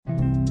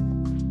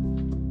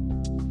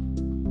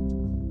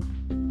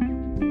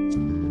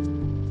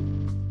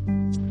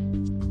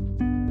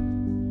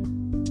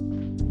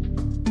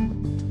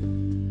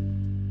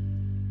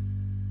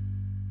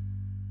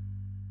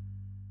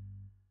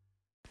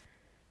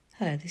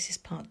Hello, this is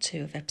part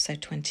 2 of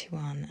episode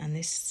 21, and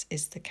this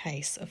is the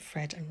case of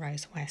Fred and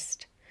Rose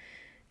West.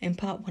 In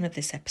part 1 of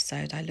this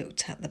episode, I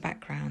looked at the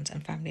background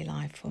and family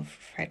life of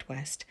Fred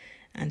West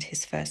and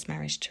his first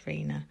marriage to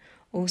Rena.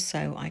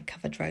 Also, I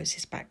covered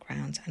Rose's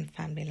background and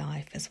family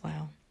life as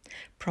well,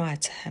 prior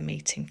to her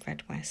meeting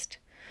Fred West.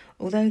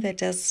 Although there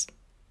does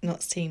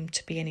not seem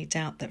to be any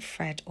doubt that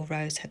Fred or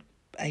Rose had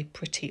a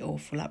pretty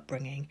awful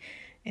upbringing,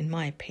 in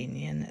my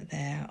opinion,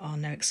 there are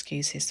no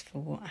excuses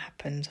for what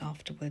happened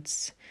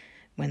afterwards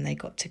when they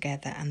got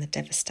together and the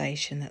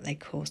devastation that they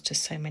caused to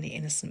so many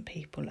innocent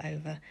people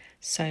over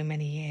so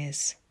many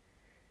years.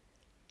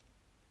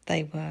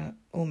 They were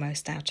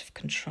almost out of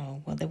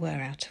control. Well, they were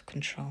out of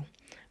control.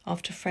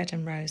 After Fred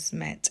and Rose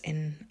met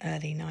in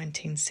early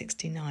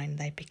 1969,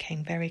 they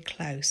became very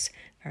close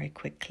very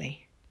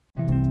quickly.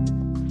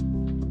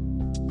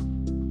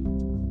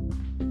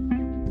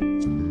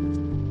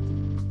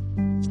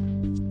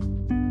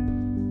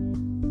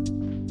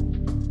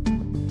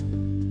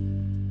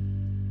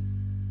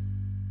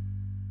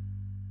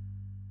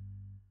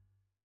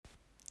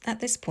 At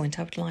this point,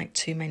 I would like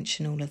to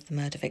mention all of the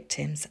murder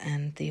victims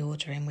and the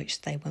order in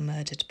which they were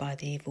murdered by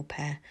the evil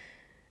pair.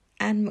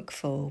 Anne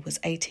McFall was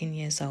 18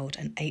 years old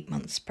and 8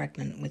 months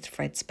pregnant with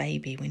Fred's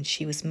baby when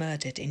she was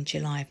murdered in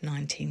July of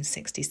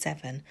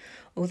 1967.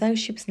 Although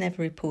she was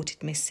never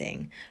reported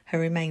missing, her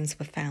remains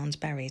were found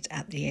buried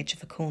at the edge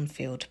of a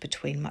cornfield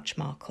between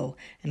Muchmarcle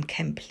and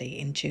Kempley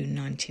in June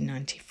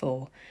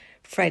 1994.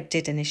 Fred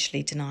did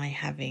initially deny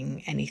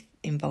having any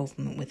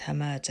involvement with her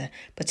murder,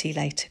 but he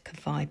later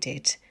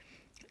confided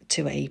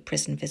to a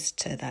prison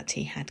visitor that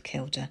he had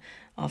killed her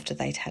after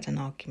they'd had an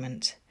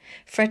argument.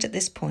 Fred at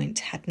this point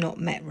had not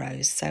met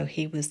Rose, so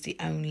he was the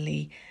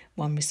only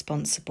one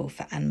responsible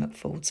for Anne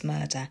McFall's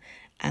murder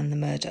and the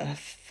murder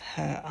of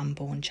her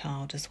unborn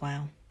child as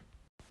well.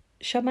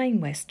 Charmaine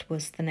West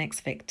was the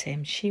next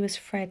victim. She was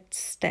Fred's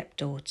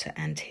stepdaughter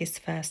and his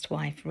first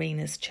wife,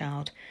 Rena's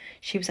child.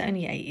 She was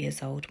only 8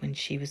 years old when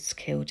she was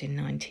killed in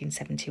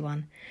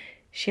 1971.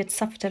 She had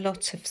suffered a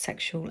lot of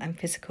sexual and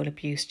physical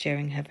abuse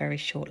during her very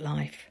short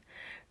life.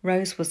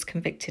 Rose was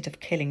convicted of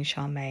killing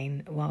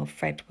Charmaine while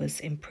Fred was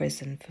in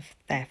prison for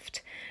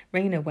theft.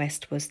 Rena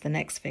West was the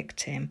next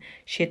victim.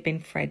 She had been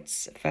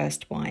Fred's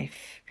first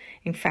wife.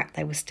 In fact,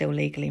 they were still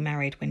legally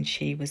married when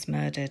she was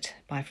murdered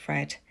by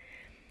Fred.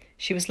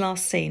 She was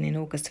last seen in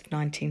August of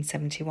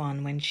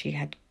 1971 when she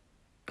had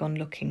gone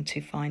looking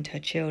to find her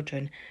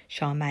children,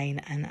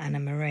 Charmaine and Anna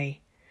Marie.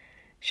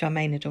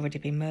 Charmaine had already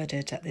been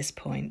murdered at this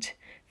point.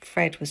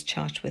 Fred was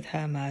charged with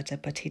her murder,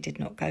 but he did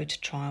not go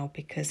to trial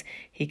because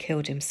he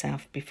killed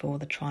himself before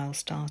the trial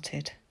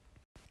started.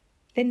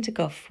 Linda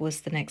Goff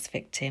was the next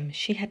victim.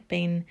 She had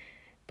been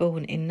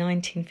born in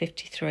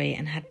 1953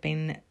 and had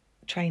been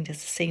trained as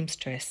a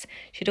seamstress.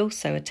 She'd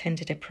also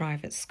attended a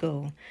private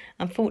school.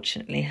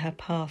 Unfortunately, her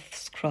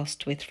paths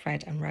crossed with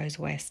Fred and Rose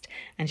West,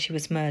 and she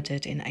was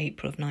murdered in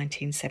April of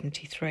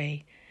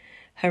 1973.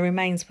 Her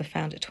remains were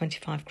found at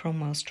 25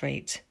 Cromwell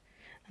Street.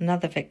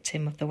 Another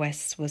victim of the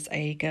Wests was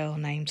a girl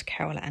named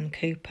Carol Ann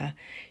Cooper.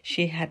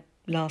 She had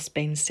last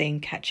been seen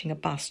catching a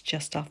bus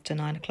just after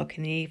 9 o'clock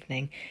in the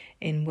evening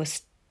in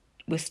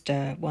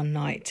Worcester one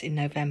night in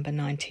November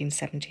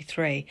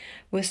 1973.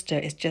 Worcester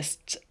is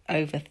just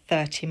over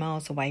 30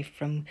 miles away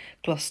from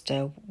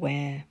Gloucester,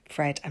 where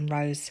Fred and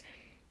Rose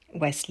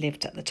West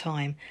lived at the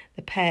time.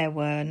 The pair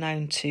were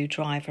known to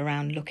drive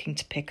around looking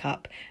to pick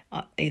up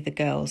either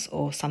girls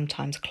or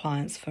sometimes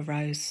clients for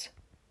Rose.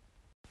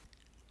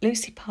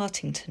 Lucy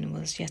Partington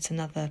was yet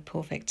another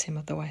poor victim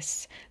of the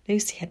Wests.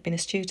 Lucy had been a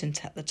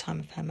student at the time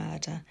of her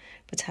murder,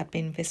 but had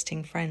been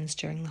visiting friends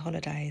during the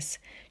holidays.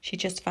 She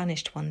just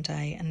vanished one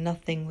day, and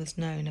nothing was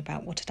known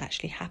about what had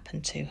actually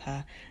happened to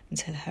her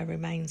until her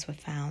remains were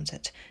found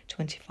at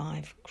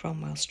 25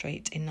 Cromwell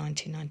Street in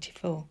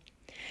 1994.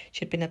 She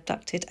had been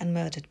abducted and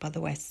murdered by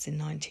the Wests in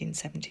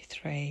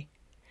 1973,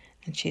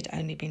 and she had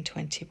only been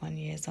 21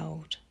 years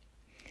old.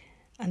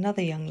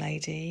 Another young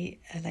lady,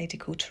 a lady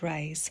called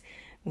Therese,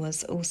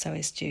 was also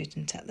a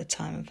student at the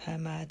time of her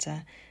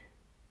murder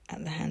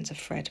at the hands of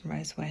Fred and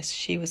Rose West.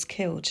 She was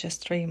killed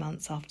just 3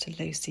 months after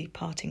Lucy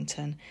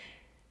Partington.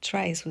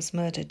 Therese was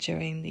murdered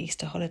during the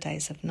Easter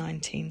holidays of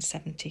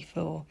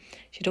 1974.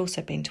 She'd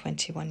also been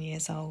 21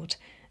 years old,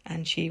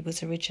 and she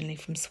was originally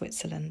from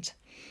Switzerland.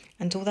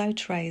 And although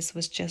Therese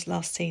was just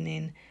last seen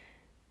in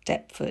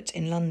Deptford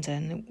in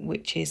London,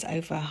 which is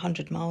over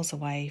 100 miles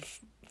away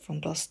from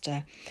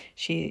Gloucester,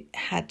 she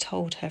had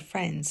told her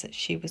friends that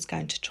she was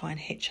going to try and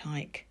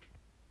hitchhike.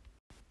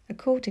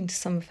 According to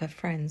some of her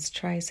friends,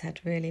 Therese had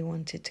really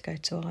wanted to go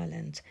to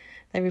Ireland.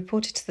 They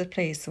reported to the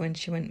police when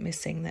she went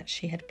missing that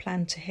she had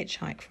planned to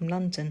hitchhike from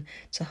London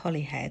to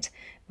Holyhead,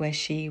 where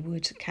she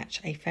would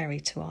catch a ferry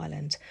to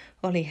Ireland.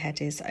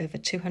 Holyhead is over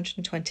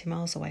 220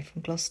 miles away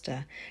from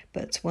Gloucester,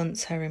 but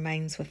once her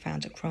remains were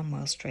found at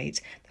Cromwell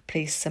Street, the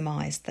police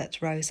surmised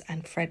that Rose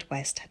and Fred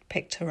West had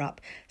picked her up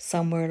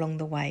somewhere along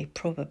the way,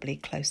 probably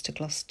close to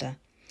Gloucester.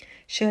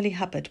 Shirley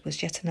Hubbard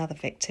was yet another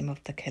victim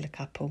of the killer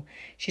couple.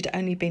 She'd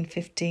only been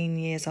 15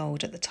 years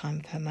old at the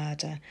time of her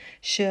murder.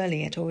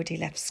 Shirley had already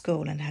left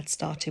school and had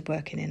started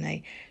working in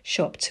a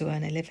shop to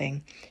earn a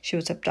living. She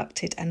was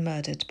abducted and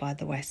murdered by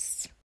the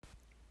Wests.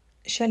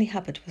 Shirley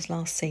Hubbard was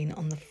last seen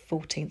on the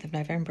 14th of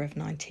November of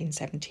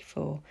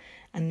 1974,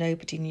 and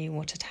nobody knew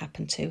what had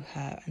happened to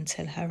her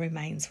until her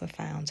remains were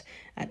found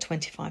at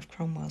 25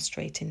 Cromwell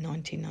Street in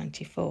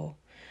 1994.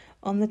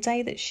 On the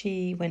day that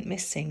she went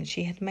missing,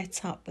 she had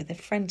met up with a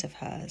friend of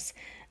hers,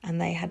 and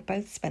they had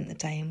both spent the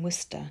day in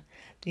Worcester.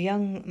 The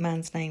young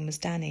man's name was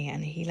Danny,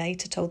 and he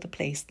later told the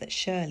police that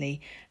Shirley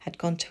had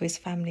gone to his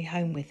family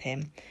home with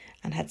him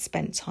and had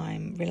spent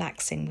time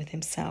relaxing with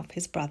himself,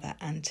 his brother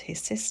and his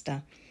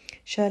sister.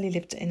 Shirley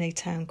lived in a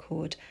town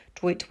called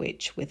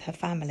Droitwich with her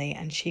family,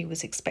 and she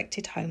was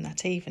expected home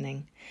that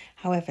evening.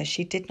 However,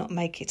 she did not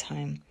make it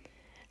home.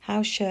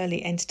 How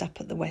Shirley ended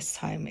up at the West's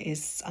home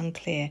is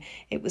unclear.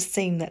 It was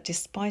seen that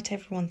despite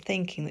everyone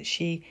thinking that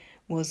she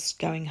was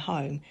going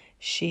home,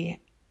 she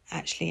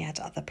actually had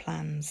other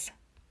plans.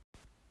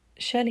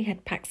 Shirley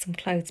had packed some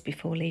clothes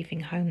before leaving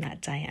home that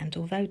day, and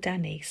although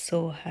Danny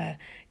saw her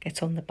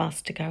get on the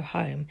bus to go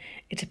home,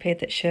 it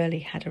appeared that Shirley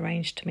had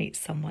arranged to meet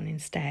someone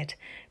instead,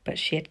 but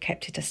she had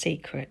kept it a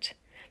secret.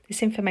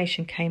 This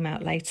information came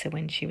out later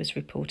when she was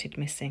reported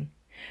missing.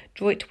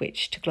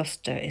 Droitwich to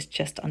Gloucester is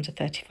just under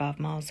 35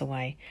 miles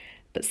away,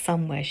 but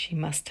somewhere she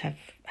must have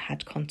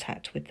had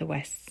contact with the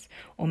Wests,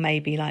 or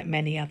maybe, like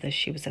many others,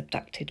 she was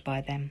abducted by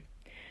them.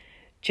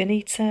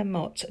 Janita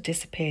Mott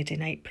disappeared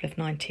in April of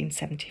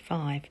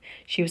 1975.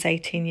 She was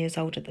 18 years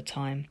old at the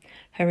time.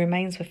 Her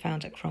remains were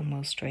found at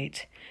Cromwell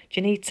Street.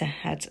 Janita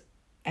had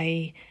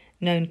a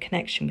known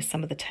connection with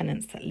some of the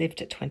tenants that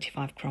lived at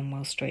 25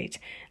 Cromwell Street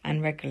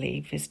and regularly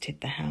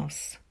visited the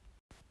house.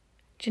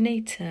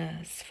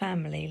 Janita's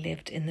family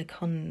lived in the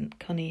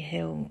Coney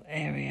Hill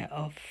area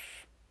of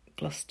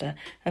Gloucester.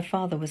 Her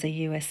father was a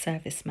US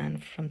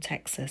serviceman from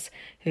Texas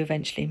who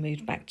eventually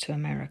moved back to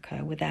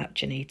America without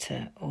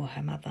Janita or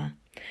her mother.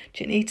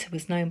 Janita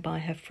was known by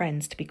her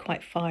friends to be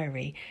quite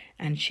fiery,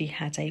 and she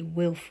had a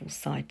willful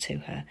side to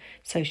her,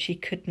 so she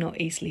could not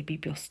easily be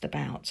bossed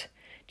about.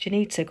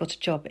 Janita got a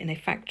job in a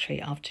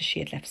factory after she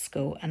had left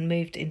school and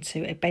moved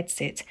into a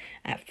bedsit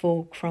at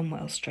 4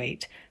 Cromwell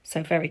Street,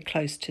 so very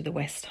close to the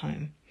West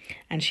home,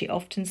 and she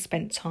often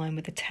spent time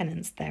with the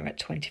tenants there at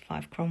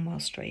 25 Cromwell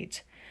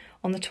Street.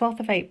 On the 12th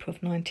of April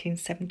of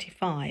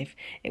 1975,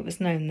 it was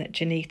known that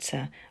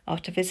Janita,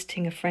 after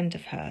visiting a friend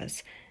of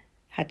hers,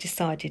 had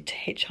decided to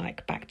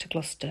hitchhike back to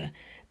Gloucester,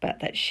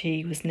 but that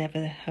she was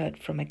never heard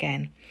from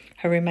again.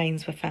 Her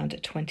remains were found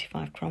at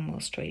 25 Cromwell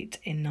Street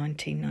in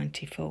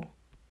 1994.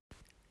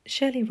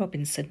 Shirley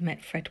Robinson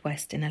met Fred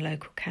West in a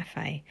local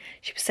cafe.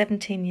 She was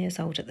 17 years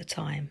old at the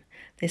time.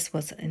 This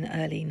was in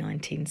early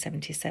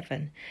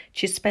 1977.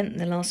 She had spent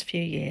the last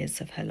few years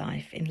of her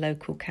life in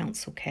local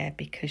council care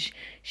because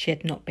she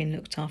had not been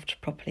looked after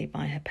properly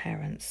by her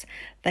parents.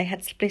 They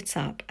had split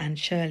up, and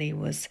Shirley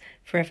was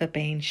forever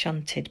being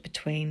shunted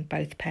between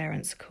both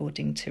parents,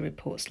 according to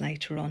reports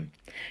later on.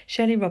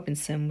 Shirley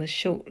Robinson was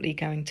shortly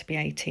going to be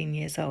 18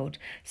 years old,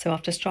 so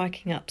after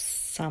striking up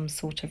some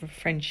sort of a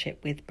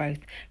friendship with both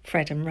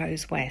Fred and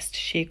Rose West,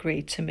 she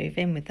agreed to move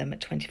in with them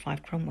at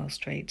 25 Cromwell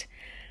Street.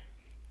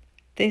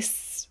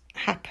 This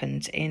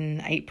happened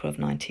in April of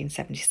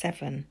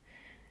 1977.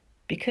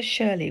 Because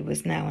Shirley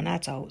was now an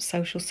adult,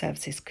 social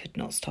services could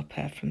not stop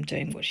her from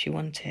doing what she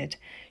wanted.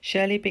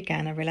 Shirley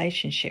began a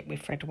relationship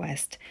with Fred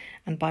West,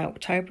 and by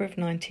October of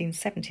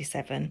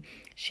 1977,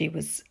 she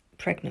was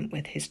pregnant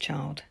with his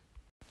child.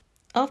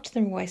 After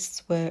the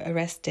Wests were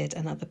arrested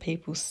and other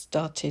people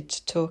started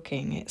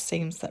talking, it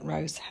seems that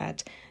Rose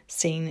had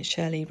seen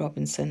Shirley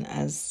Robinson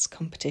as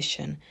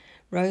competition.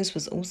 Rose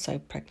was also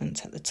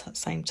pregnant at the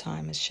same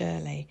time as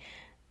Shirley,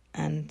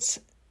 and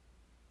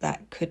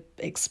that could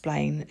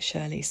explain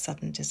Shirley's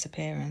sudden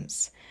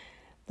disappearance.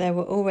 There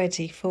were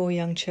already 4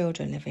 young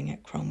children living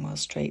at Cromwell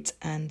Street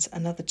and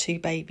another 2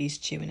 babies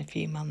due in a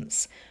few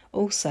months.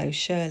 Also,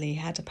 Shirley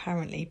had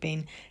apparently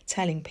been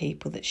telling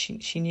people that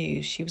she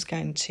knew she was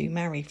going to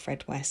marry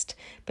Fred West,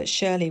 but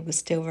Shirley was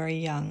still very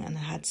young and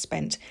had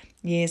spent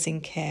years in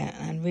care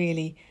and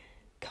really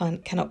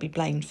cannot be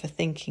blamed for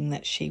thinking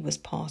that she was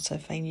part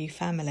of a new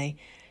family.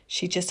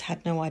 She just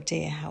had no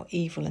idea how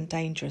evil and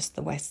dangerous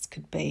the Wests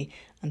could be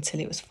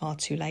until it was far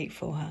too late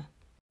for her.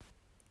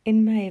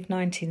 In May of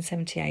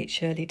 1978,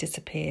 Shirley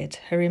disappeared.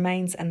 Her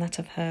remains and that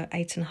of her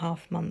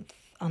 8.5-month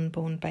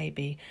unborn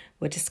baby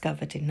were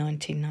discovered in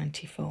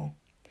 1994.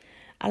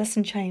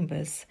 Alison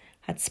Chambers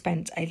had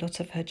spent a lot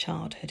of her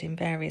childhood in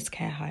various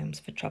care homes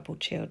for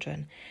troubled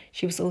children.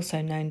 She was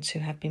also known to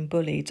have been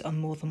bullied on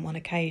more than one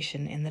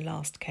occasion in the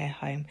last care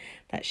home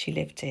that she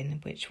lived in,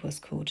 which was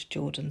called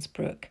Jordan's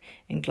Brook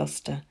in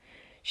Gloucester.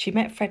 She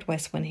met Fred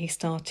West when he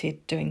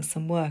started doing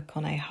some work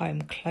on a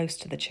home close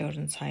to the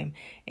children's home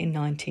in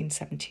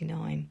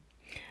 1979.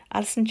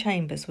 Alison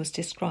Chambers was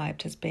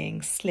described as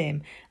being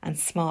slim and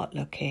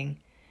smart-looking,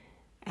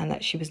 and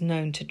that she was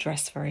known to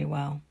dress very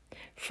well.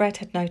 Fred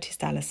had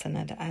noticed Alison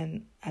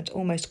and had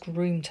almost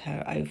groomed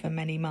her over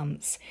many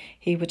months.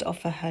 He would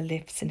offer her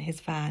lifts in his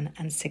van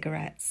and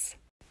cigarettes.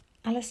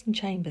 Alison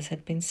Chambers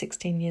had been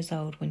 16 years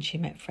old when she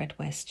met Fred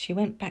West. She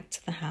went back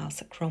to the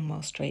house at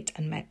Cromwell Street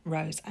and met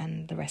Rose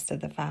and the rest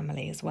of the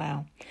family as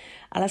well.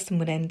 Alison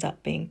would end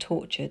up being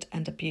tortured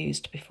and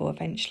abused before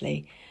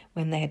eventually,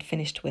 when they had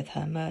finished with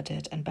her,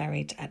 murdered and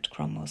buried at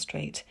Cromwell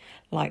Street,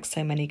 like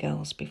so many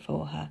girls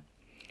before her.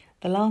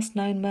 The last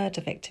known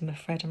murder victim of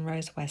Fred and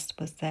Rose West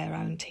was their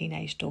own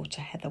teenage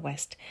daughter, Heather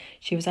West.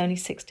 She was only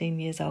 16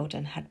 years old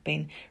and had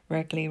been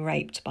regularly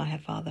raped by her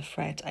father,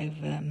 Fred,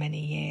 over many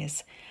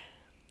years.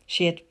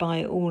 She had,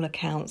 by all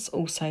accounts,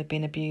 also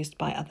been abused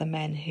by other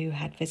men who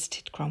had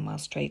visited Cromwell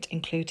Street,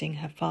 including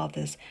her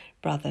father's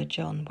brother,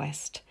 John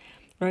West.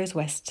 Rose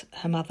West,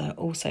 her mother,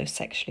 also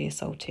sexually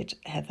assaulted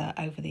Heather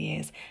over the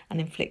years and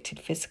inflicted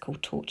physical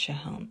torture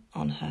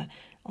on her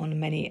on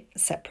many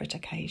separate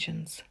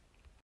occasions.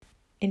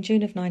 In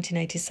June of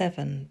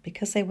 1987,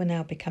 because they were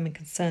now becoming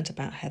concerned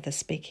about Heather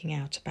speaking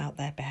out about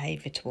their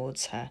behaviour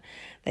towards her,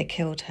 they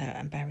killed her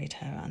and buried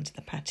her under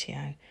the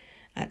patio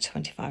at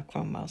 25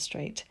 Cromwell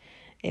Street.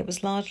 It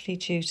was largely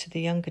due to the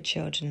younger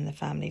children in the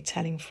family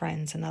telling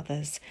friends and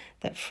others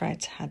that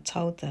Fred had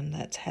told them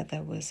that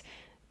Heather was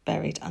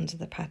buried under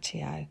the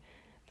patio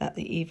that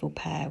the evil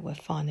pair were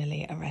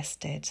finally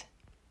arrested.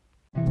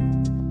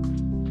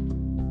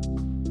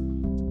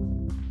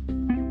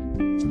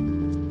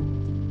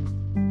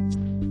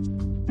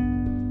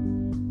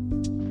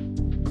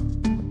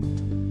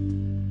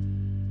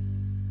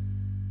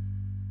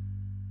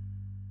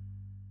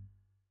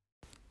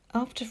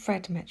 After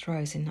Fred met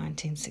Rose in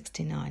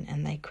 1969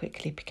 and they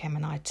quickly became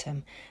an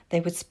item, they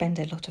would spend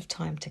a lot of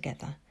time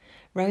together.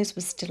 Rose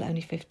was still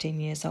only 15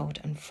 years old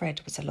and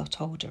Fred was a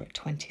lot older at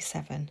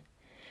 27.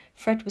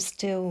 Fred was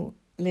still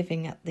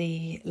living at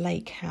the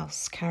Lake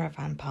House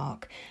Caravan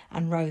Park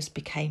and Rose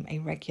became a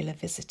regular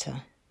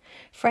visitor.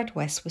 Fred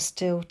West was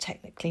still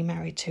technically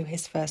married to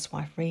his first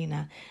wife,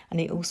 Rena, and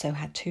he also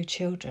had 2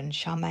 children,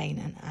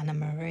 Charmaine and Anna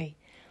Marie.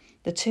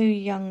 The 2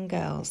 young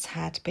girls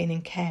had been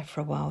in care for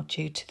a while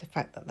due to the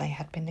fact that they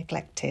had been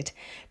neglected,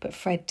 but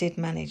Fred did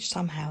manage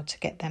somehow to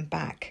get them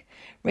back.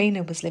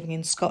 Rena was living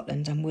in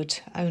Scotland and would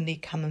only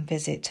come and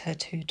visit her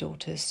 2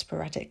 daughters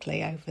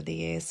sporadically over the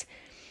years.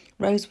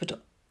 Rose would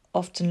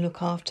often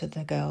look after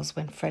the girls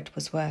when Fred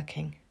was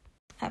working.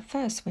 At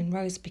first, when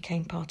Rose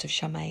became part of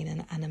Charmaine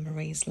and Anna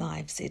Marie's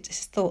lives, it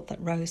is thought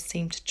that Rose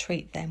seemed to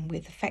treat them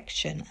with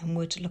affection and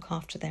would look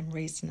after them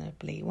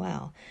reasonably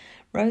well.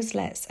 Rose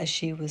Letts, as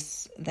she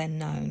was then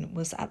known,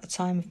 was at the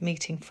time of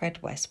meeting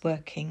Fred West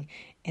working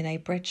in a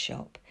bread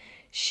shop.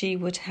 She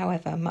would,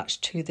 however, much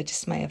to the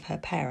dismay of her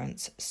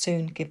parents,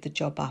 soon give the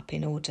job up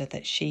in order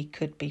that she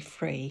could be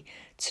free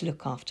to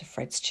look after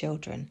Fred's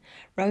children.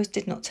 Rose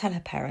did not tell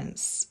her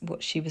parents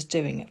what she was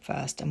doing at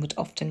first and would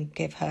often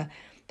give her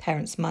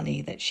parents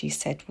money that she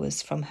said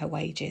was from her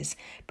wages,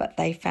 but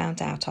they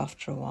found out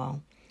after a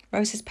while.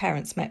 Rose's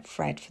parents met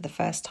Fred for the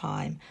first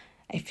time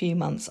a few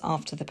months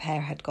after the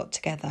pair had got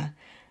together.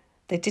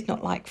 They did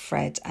not like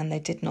Fred and they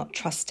did not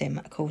trust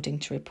him, according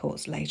to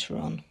reports later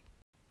on.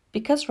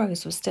 Because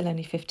Rose was still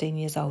only 15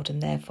 years old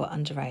and therefore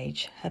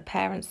underage, her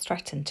parents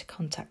threatened to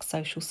contact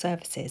social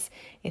services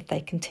if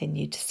they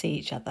continued to see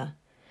each other.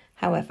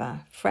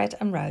 However, Fred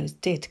and Rose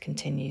did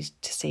continue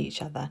to see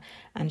each other,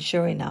 and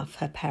sure enough,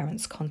 her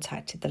parents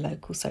contacted the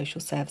local social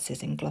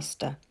services in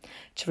Gloucester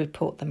to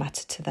report the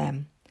matter to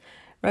them.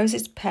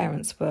 Rose's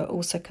parents were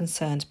also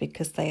concerned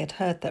because they had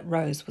heard that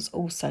Rose was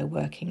also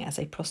working as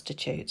a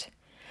prostitute.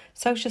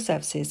 Social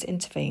services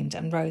intervened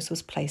and Rose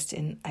was placed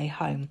in a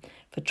home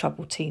for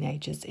troubled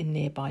teenagers in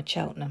nearby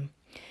Cheltenham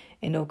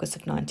in August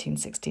of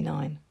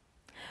 1969.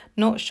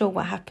 Not sure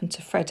what happened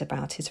to Fred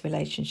about his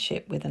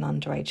relationship with an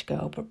underage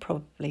girl, but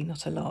probably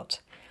not a lot.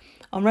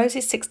 On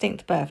Rose's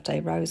 16th birthday,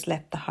 Rose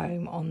left the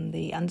home on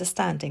the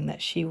understanding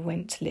that she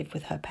went to live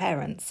with her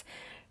parents.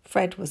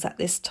 Fred was at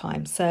this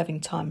time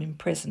serving time in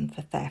prison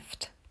for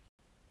theft.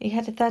 He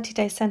had a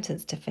 30-day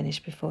sentence to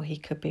finish before he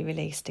could be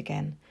released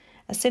again.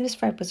 As soon as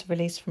Fred was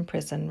released from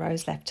prison,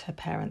 Rose left her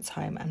parents'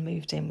 home and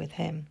moved in with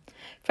him.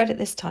 Fred at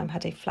this time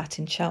had a flat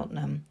in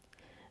Cheltenham,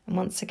 and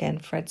once again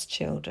Fred's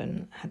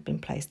children had been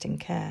placed in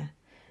care.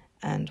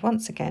 And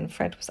once again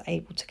Fred was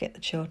able to get the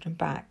children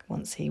back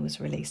once he was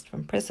released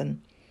from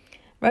prison.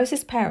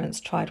 Rose's parents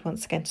tried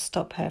once again to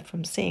stop her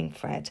from seeing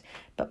Fred,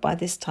 but by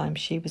this time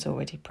she was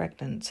already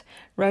pregnant.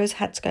 Rose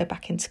had to go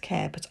back into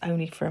care, but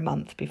only for a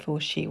month before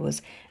she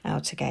was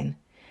out again.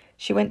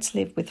 She went to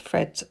live with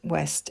Fred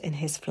West in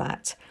his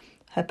flat.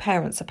 Her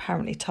parents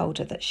apparently told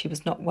her that she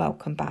was not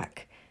welcome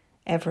back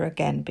ever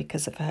again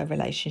because of her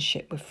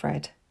relationship with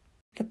Fred.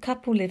 The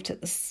couple lived at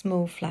the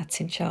small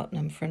flat in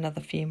Cheltenham for another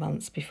few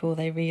months before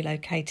they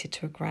relocated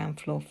to a ground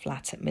floor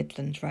flat at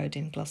Midland Road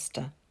in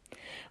Gloucester.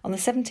 On the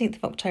 17th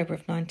of October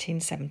of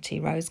 1970,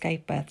 Rose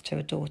gave birth to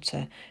a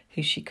daughter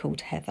who she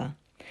called Heather.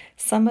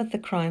 Some of the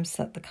crimes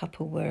that the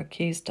couple were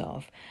accused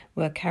of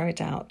were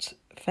carried out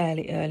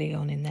fairly early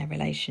on in their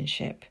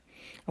relationship.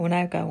 I will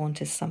now go on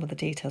to some of the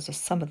details of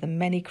some of the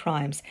many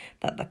crimes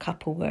that the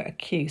couple were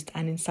accused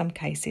and in some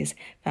cases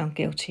found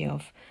guilty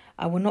of.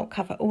 I will not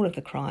cover all of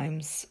the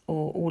crimes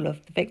or all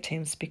of the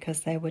victims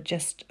because there were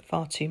just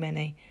far too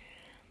many.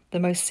 The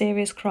most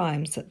serious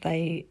crimes that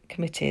they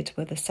committed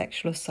were the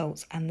sexual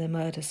assaults and the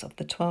murders of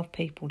the 12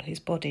 people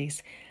whose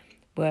bodies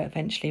were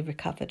eventually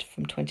recovered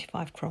from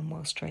 25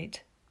 Cromwell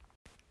Street.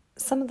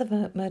 Some of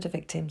the murder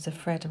victims of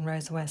Fred and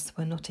Rose West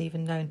were not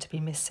even known to be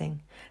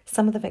missing.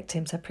 Some of the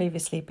victims had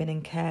previously been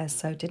in care,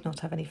 so did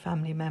not have any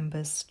family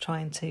members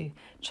trying to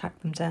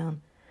track them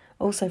down.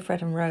 Also,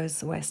 Fred and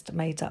Rose West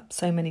made up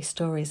so many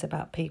stories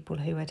about people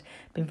who had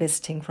been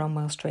visiting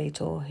Cromwell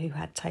Street or who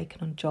had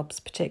taken on jobs,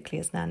 particularly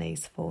as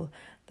nannies for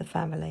the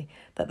family,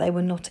 that they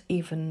were not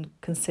even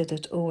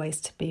considered always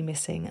to be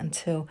missing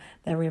until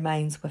their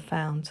remains were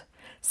found.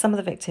 Some of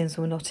the victims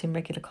were not in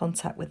regular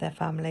contact with their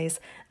families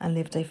and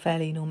lived a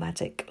fairly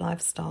nomadic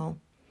lifestyle.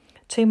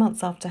 2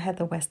 months after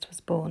Heather West was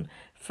born,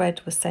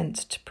 Fred was sent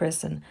to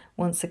prison,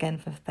 once again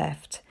for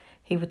theft.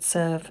 He would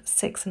serve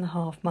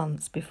 6.5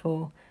 months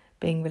before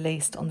being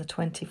released on the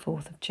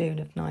 24th of June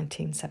of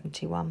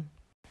 1971.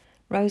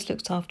 Rose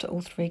looked after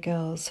all 3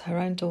 girls, her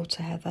own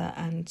daughter Heather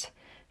and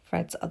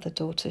Fred's other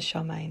daughters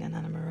Charmaine and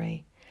Anna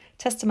Marie.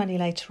 Testimony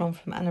later on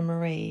from Anna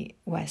Marie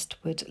West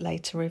would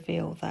later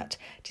reveal that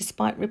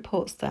despite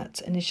reports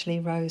that initially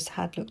Rose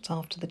had looked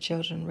after the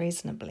children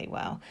reasonably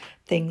well,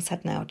 things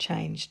had now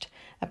changed.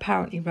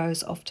 Apparently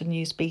Rose often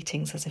used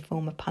beatings as a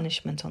form of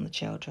punishment on the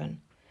children.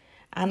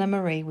 Anna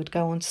Marie would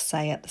go on to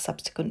say at the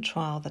subsequent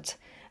trial that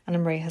Anna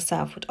Marie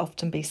herself would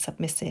often be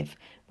submissive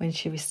when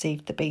she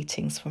received the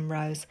beatings from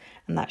Rose,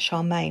 and that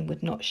Charmaine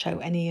would not show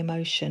any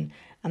emotion,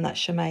 and that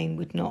Charmaine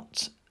would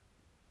not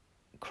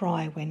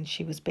cry when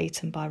she was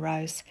beaten by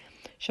Rose.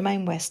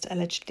 Charmaine West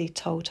allegedly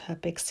told her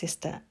big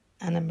sister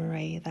Anna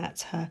Marie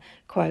that her,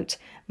 quote,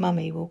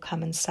 "mummy will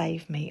come and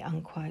save me,"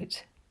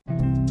 unquote.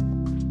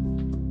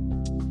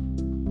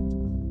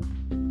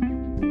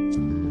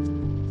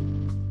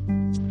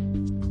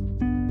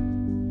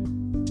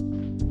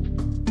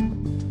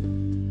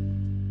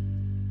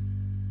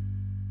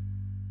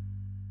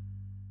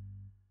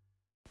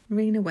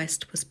 Rena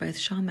West was both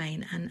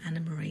Charmaine and Anna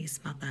Marie's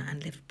mother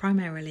and lived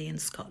primarily in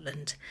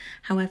Scotland.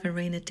 However,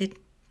 Rena did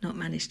not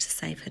manage to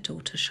save her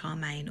daughter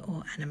Charmaine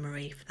or Anna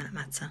Marie for that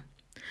matter.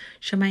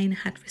 Charmaine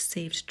had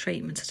received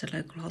treatment at a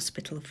local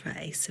hospital for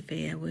a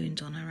severe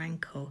wound on her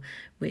ankle,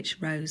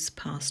 which Rose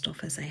passed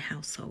off as a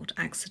household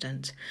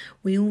accident.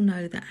 We all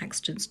know that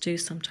accidents do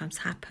sometimes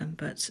happen,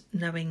 but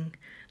knowing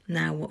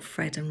now what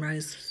Fred and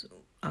Rose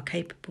are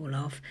capable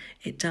of,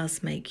 it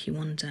does make you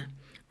wonder.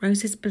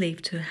 Rose is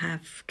believed to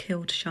have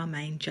killed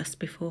Charmaine just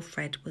before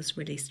Fred was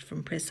released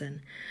from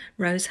prison.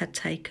 Rose had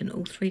taken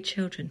all 3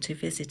 children to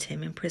visit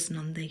him in prison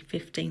on the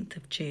 15th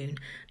of June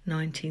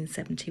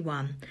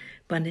 1971,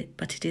 but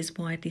it is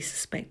widely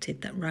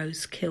suspected that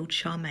Rose killed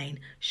Charmaine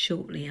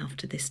shortly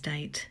after this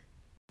date.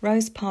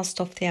 Rose passed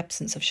off the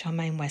absence of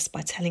Charmaine West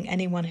by telling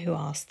anyone who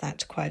asked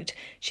that, quote,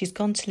 "she's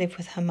gone to live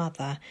with her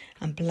mother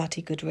and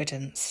bloody good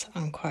riddance,"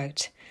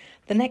 unquote.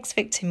 The next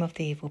victim of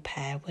the evil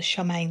pair was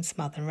Charmaine's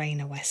mother,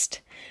 Rena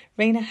West.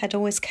 Rena had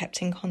always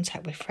kept in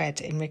contact with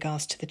Fred in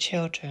regards to the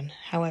children,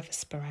 however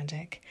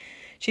sporadic.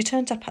 She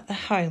turned up at the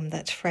home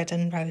that Fred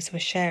and Rose were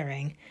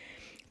sharing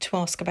to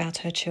ask about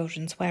her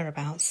children's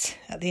whereabouts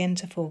at the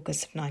end of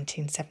August of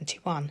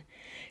 1971.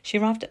 She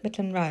arrived at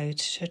Midland Road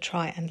to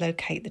try and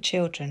locate the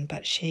children,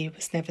 but she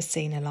was never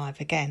seen alive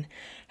again.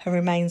 Her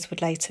remains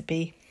would later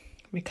be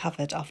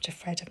recovered after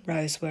Fred and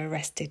Rose were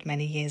arrested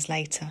many years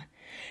later.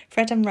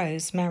 Fred and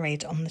Rose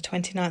married on the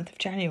 29th of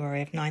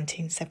January of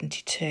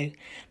 1972.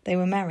 They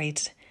were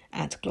married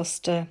at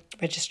Gloucester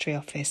Registry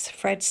Office.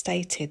 Fred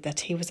stated that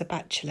he was a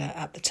bachelor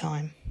at the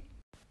time.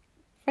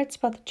 Fred's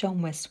brother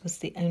John West was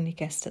the only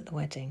guest at the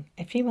wedding.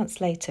 A few months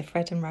later,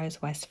 Fred and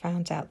Rose West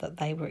found out that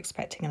they were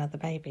expecting another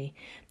baby.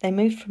 They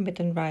moved from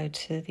Midland Road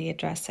to the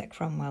address at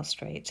Cromwell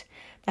Street.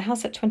 The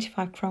house at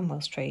 25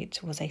 Cromwell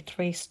Street was a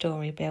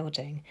 3-storey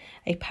building.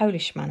 A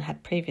Polish man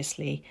had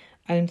previously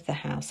owned the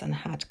house and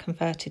had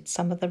converted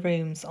some of the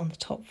rooms on the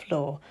top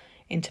floor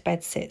into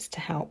bedsits to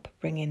help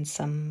bring in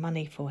some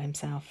money for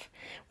himself.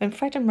 When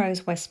Fred and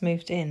Rose West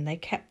moved in, they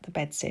kept the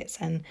bedsits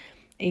and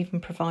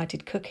even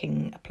provided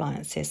cooking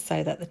appliances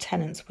so that the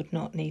tenants would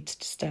not need to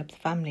disturb the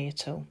family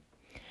at all.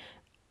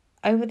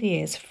 Over the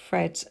years,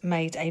 Fred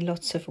made a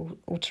lot of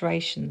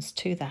alterations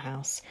to the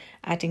house,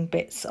 adding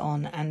bits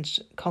on and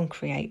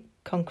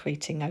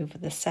concreting over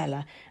the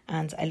cellar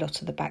and a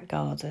lot of the back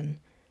garden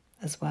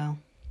as well.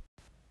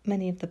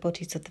 Many of the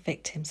bodies of the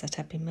victims that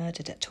had been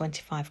murdered at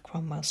 25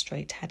 Cromwell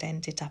Street had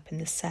ended up in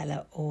the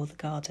cellar or the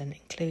garden,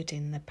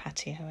 including the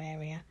patio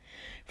area.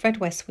 Fred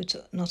West would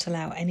not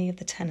allow any of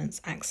the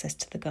tenants access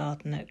to the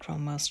garden at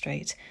Cromwell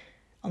Street.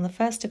 On the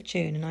 1st of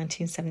June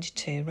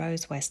 1972,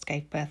 Rose West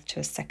gave birth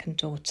to a second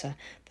daughter.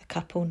 The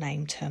couple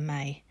named her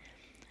May.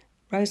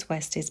 Rose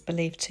West is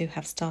believed to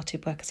have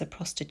started work as a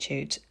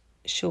prostitute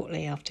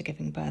shortly after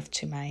giving birth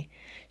to May.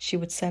 She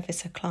would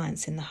service her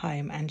clients in the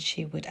home and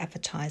she would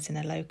advertise in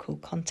a local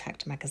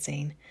contact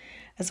magazine.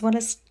 As well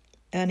as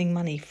earning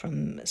money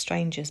from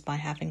strangers by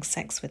having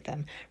sex with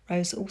them,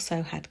 Rose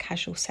also had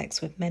casual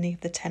sex with many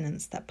of the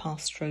tenants that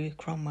passed through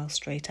Cromwell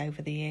Street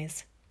over the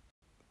years.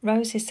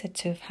 Rose is said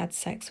to have had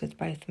sex with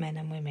both men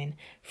and women.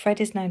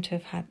 Fred is known to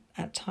have had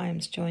at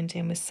times joined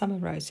in with some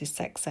of Rose's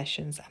sex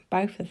sessions, and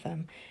both of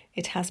them,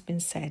 it has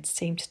been said,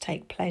 seemed to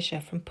take pleasure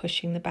from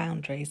pushing the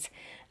boundaries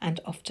and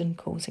often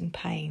causing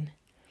pain.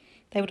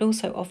 They would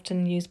also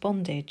often use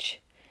bondage.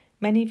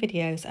 Many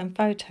videos and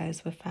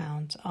photos were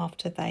found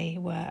after they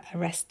were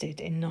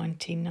arrested in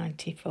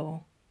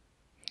 1994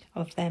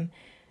 of them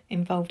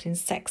involved in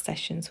sex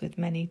sessions with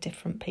many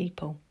different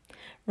people.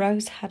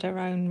 Rose had her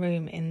own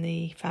room in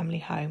the family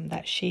home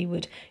that she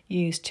would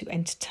use to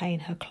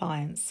entertain her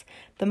clients.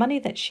 The money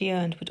that she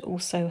earned would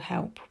also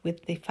help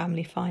with the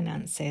family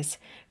finances.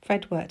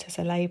 Fred worked as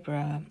a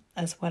labourer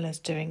as well as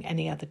doing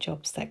any other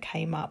jobs that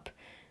came up,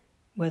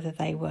 whether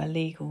they were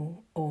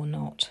legal or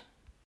not.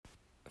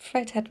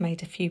 Fred had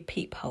made a few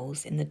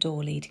peepholes in the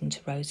door leading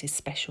to Rose's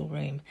special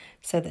room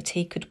so that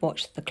he could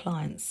watch the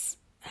clients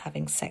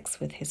having sex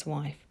with his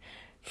wife.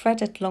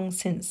 Fred had long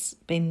since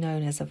been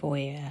known as a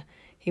voyeur.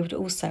 He would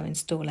also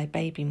install a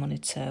baby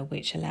monitor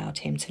which allowed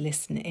him to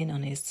listen in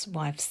on his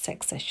wife's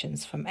sex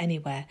sessions from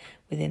anywhere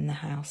within the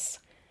house.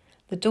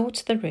 The door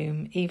to the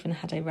room even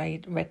had a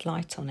red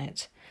light on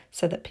it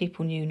so that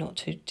people knew not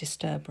to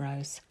disturb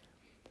Rose.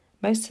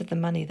 Most of the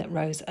money that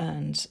Rose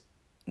earned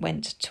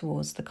went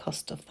towards the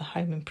cost of the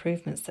home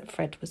improvements that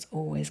Fred was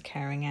always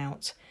carrying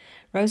out.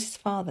 Rose's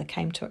father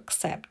came to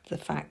accept the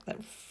fact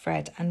that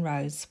Fred and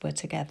Rose were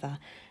together,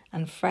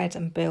 and Fred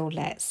and Bill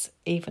Letts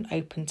even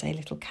opened a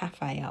little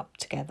cafe up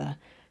together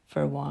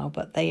for a while,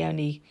 but they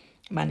only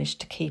managed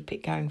to keep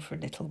it going for a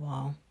little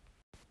while.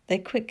 They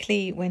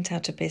quickly went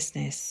out of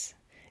business.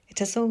 It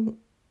has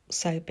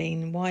also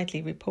been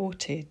widely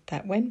reported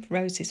that when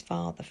Rose's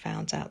father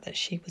found out that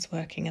she was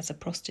working as a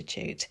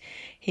prostitute,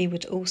 he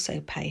would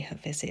also pay her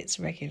visits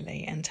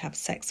regularly and have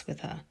sex with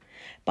her.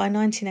 By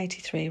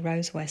 1983,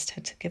 Rose West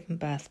had given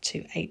birth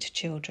to 8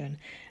 children,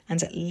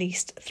 and at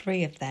least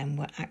 3 of them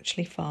were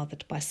actually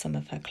fathered by some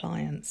of her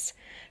clients.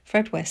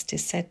 Fred West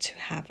is said to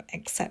have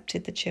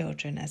accepted the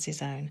children as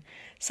his own.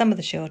 Some of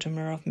the children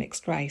were of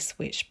mixed race,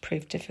 which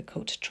proved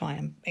difficult to try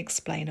and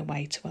explain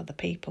away to other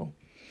people.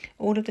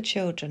 All of the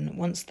children,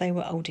 once they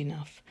were old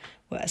enough,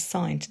 were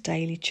assigned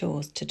daily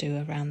chores to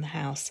do around the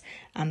house,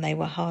 and they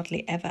were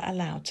hardly ever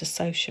allowed to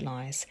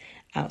socialise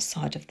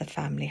outside of the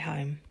family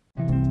home.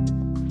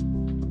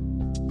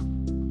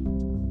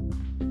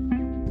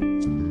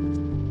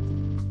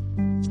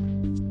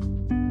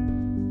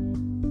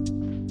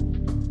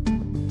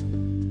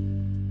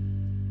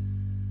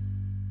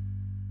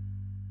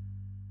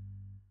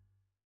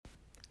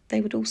 They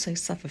would also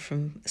suffer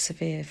from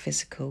severe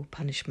physical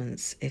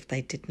punishments if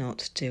they did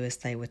not do as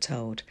they were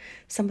told.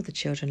 Some of the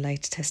children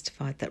later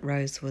testified that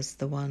Rose was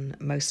the one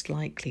most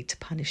likely to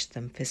punish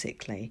them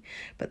physically,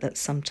 but that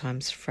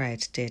sometimes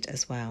Fred did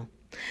as well.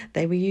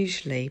 They were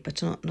usually,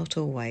 but not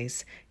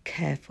always,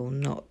 careful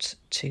not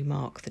to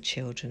mark the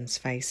children's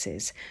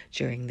faces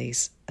during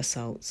these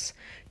assaults.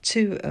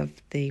 2 of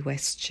the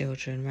West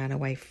children ran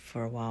away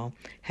for a while,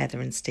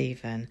 Heather and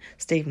Stephen.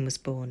 Stephen was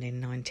born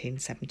in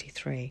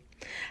 1973.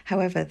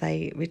 However,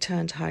 they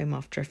returned home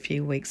after a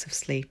few weeks of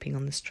sleeping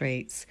on the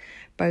streets.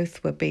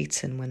 Both were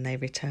beaten when they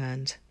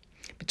returned.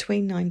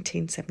 Between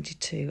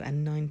 1972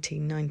 and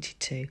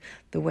 1992,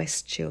 the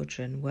West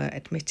children were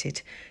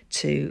admitted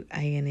to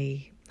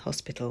A&E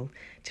hospital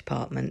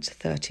department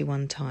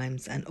 31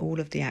 times, and all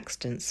of the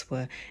accidents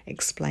were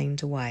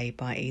explained away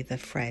by either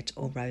Fred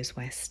or Rose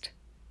West.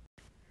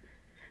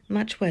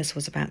 Much worse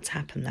was about to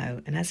happen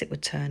though, and as it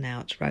would turn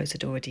out, Rose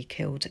had already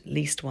killed at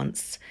least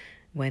once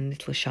when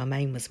little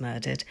Charmaine was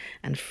murdered,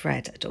 and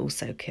Fred had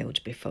also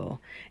killed before.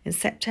 In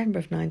September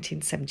of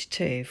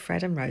 1972,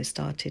 Fred and Rose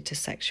started to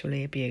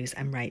sexually abuse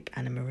and rape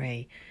Anna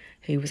Marie,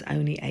 who was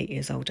only 8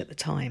 years old at the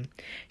time.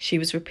 She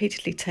was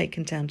repeatedly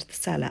taken down to the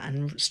cellar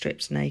and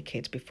stripped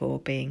naked before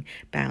being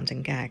bound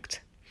and gagged.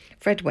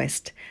 Fred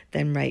West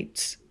then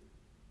raped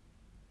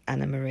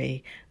Anna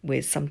Marie,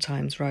 with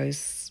sometimes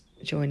Rose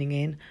joining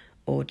in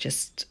or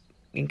just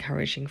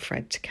encouraging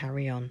Fred to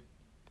carry on.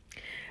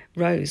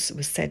 Rose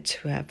was said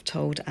to have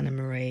told Anna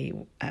Marie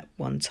at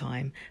one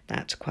time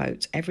that,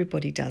 quote,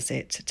 "Everybody does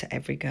it to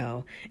every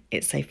girl.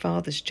 It's a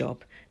father's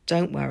job.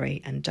 Don't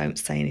worry and don't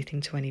say anything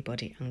to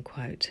anybody,"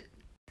 unquote.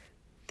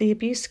 The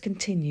abuse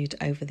continued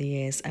over the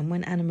years, and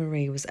when Anna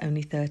Marie was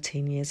only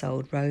 13 years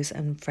old, Rose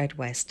and Fred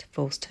West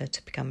forced her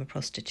to become a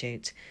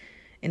prostitute.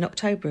 In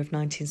October of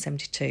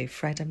 1972,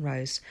 Fred and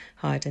Rose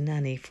hired a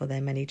nanny for their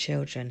many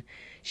children.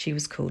 She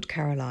was called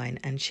Caroline,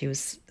 and she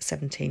was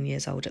 17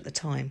 years old at the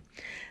time.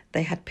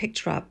 They had picked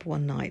her up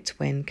one night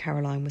when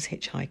Caroline was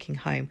hitchhiking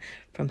home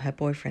from her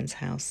boyfriend's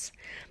house.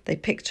 They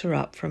picked her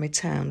up from a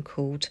town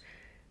called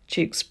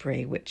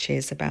Tewkesbury, which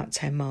is about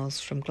 10 miles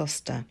from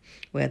Gloucester,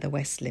 where the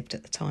West lived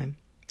at the time.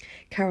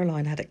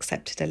 Caroline had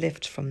accepted a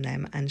lift from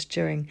them, and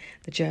during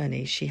the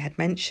journey she had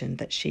mentioned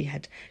that she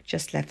had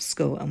just left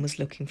school and was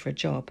looking for a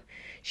job.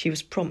 She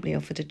was promptly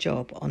offered a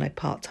job on a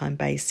part-time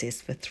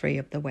basis for 3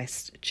 of the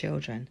West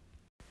children.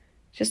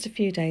 Just a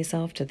few days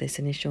after this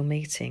initial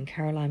meeting,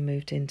 Caroline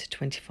moved into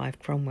 25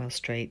 Cromwell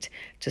Street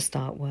to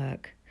start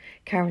work.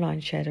 Caroline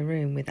shared a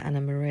room with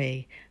Anna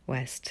Marie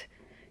West.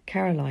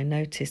 Caroline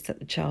noticed that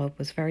the child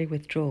was very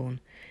withdrawn.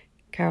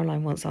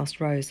 Caroline once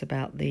asked Rose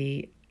about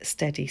the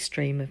steady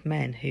stream of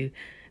men who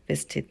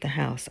visited the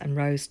house, and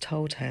Rose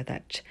told her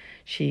that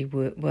she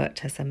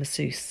worked as a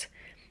masseuse.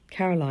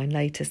 Caroline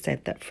later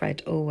said that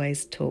Fred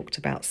always talked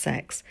about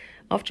sex.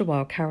 After a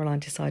while, Caroline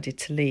decided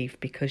to leave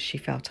because she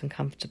felt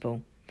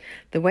uncomfortable.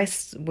 The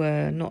Wests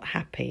were not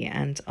happy,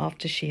 and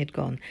after she had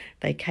gone,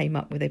 they came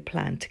up with a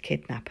plan to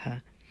kidnap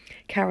her.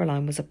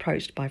 Caroline was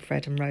approached by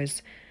Fred and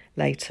Rose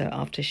later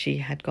after she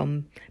had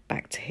gone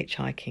back to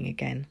hitchhiking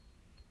again.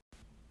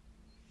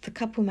 The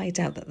couple made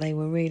out that they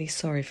were really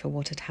sorry for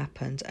what had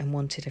happened and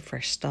wanted a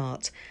fresh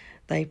start.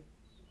 They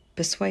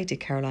persuaded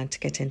Caroline to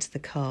get into the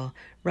car.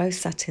 Rose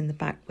sat in the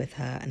back with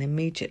her and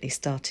immediately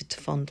started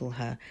to fondle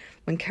her.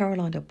 When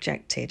Caroline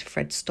objected,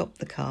 Fred stopped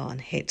the car and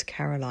hit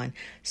Caroline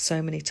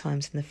so many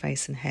times in the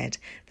face and head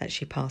that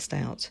she passed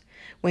out.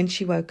 When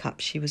she woke up,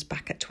 she was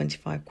back at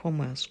 25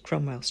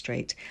 Cromwell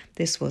Street.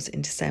 This was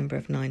in December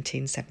of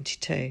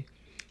 1972.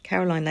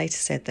 Caroline later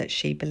said that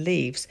she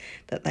believes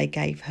that they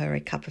gave her a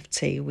cup of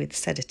tea with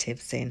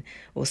sedatives in,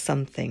 or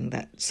something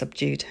that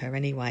subdued her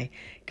anyway.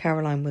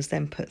 Caroline was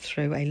then put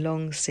through a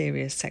long,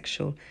 serious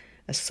sexual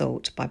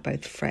assault by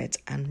both Fred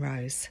and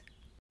Rose.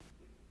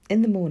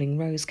 In the morning,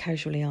 Rose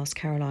casually asked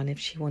Caroline if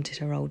she wanted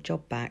her old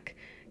job back.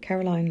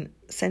 Caroline,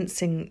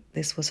 sensing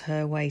this was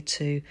her way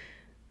to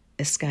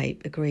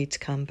escape, agreed to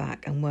come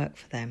back and work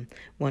for them.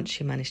 Once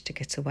she managed to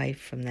get away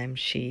from them,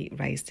 she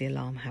raised the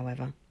alarm,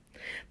 however.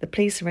 The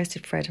police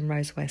arrested Fred and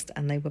Rose West,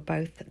 and they were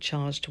both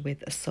charged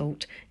with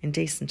assault,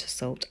 indecent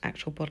assault,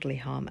 actual bodily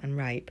harm and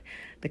rape.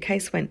 The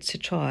case went to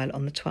trial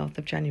on the 12th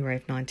of January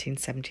of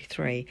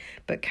 1973,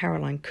 but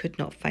Caroline could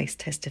not face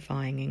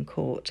testifying in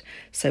court,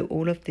 so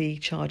all of the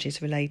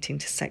charges relating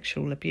to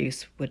sexual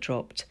abuse were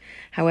dropped.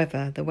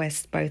 However, the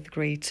Wests both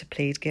agreed to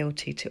plead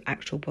guilty to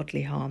actual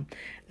bodily harm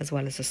as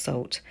well as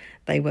assault.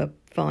 They were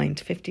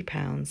fined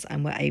 £50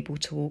 and were able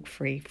to walk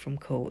free from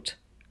court.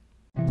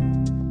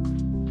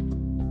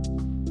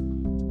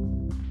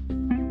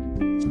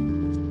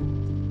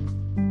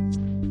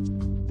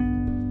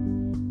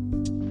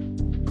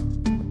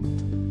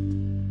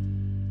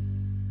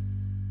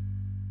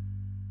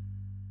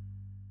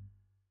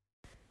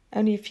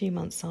 Only a few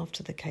months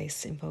after the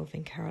case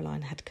involving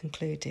Caroline had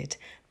concluded,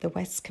 the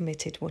Wests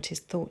committed what is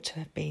thought to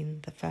have been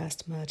the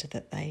first murder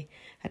that they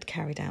had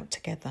carried out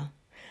together.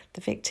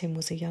 The victim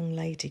was a young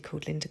lady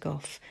called Linda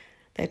Goff.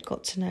 They had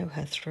got to know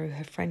her through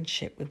her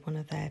friendship with one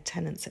of their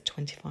tenants at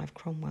 25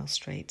 Cromwell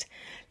Street.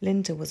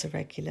 Linda was a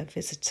regular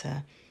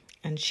visitor,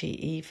 and she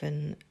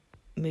even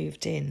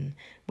moved in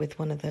with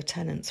one of the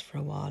tenants for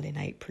a while in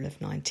April of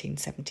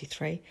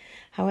 1973.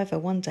 However,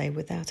 one day,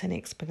 without any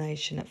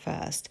explanation at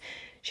first,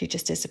 she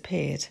just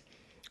disappeared.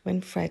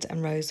 When Fred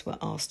and Rose were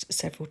asked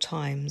several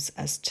times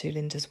as to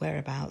Linda's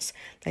whereabouts,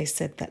 they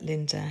said that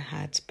Linda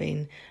had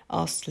been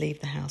asked to leave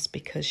the house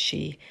because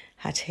she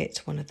had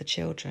hit one of the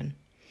children.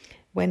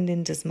 When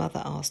Linda's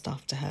mother asked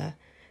after her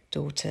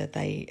daughter,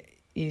 they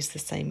used the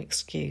same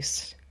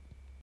excuse.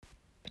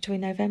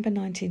 Between November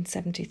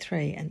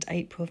 1973 and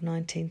April of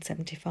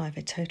 1975,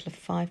 a total of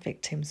 5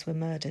 victims were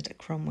murdered at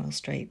Cromwell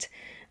Street,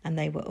 and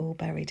they were all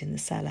buried in the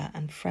cellar,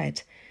 and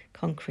Fred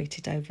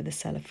concreted over the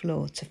cellar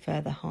floor to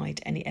further hide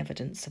any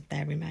evidence of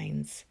their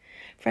remains.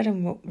 Fred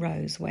and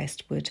Rose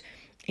West would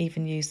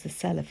even use the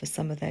cellar for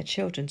some of their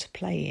children to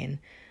play in,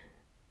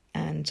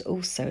 and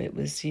also it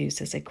was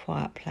used as a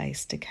quiet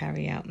place to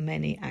carry out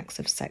many acts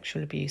of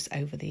sexual abuse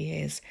over the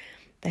years.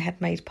 They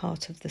had made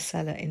part of the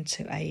cellar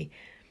into a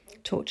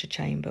torture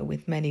chamber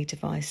with many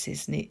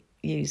devices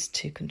used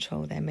to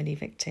control their many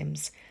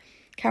victims.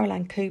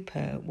 Caroline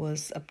Cooper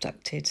was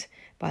abducted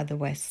by the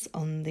Wests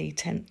on the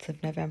 10th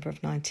of November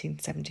of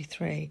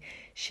 1973.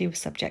 She was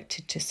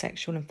subjected to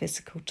sexual and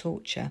physical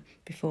torture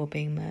before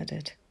being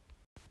murdered.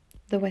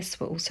 The Wests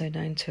were also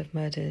known to have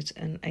murdered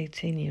an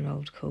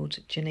 18-year-old called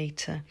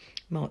Janita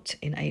Mott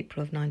in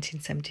April of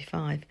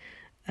 1975.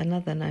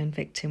 Another known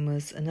victim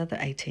was another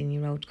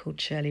 18-year-old called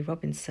Shirley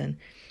Robinson.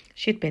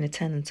 She had been a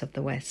tenant of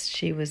the Wests.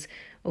 She was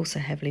also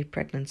heavily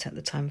pregnant at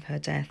the time of her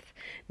death.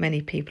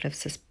 Many people have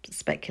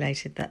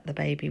speculated that the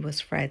baby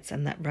was Fred's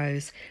and that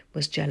Rose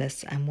was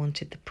jealous and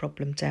wanted the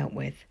problem dealt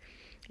with.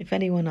 If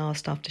anyone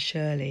asked after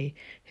Shirley,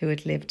 who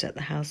had lived at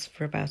the house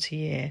for about a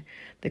year,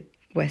 the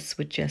Wests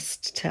would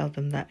just tell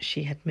them that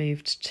she had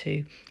moved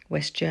to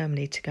West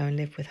Germany to go and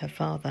live with her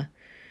father.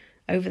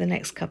 Over the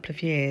next couple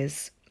of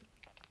years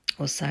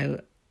or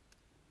so,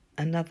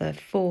 another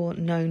 4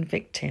 known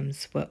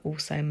victims were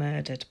also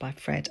murdered by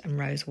Fred and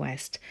Rose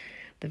West.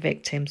 The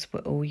victims were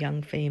all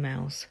young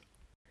females.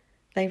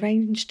 They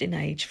ranged in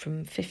age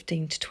from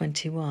 15 to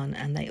 21,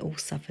 and they all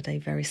suffered a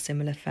very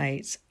similar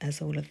fate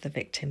as all of the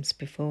victims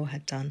before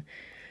had done.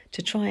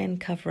 To try and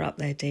cover up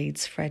their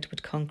deeds, Fred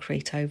would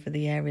concrete over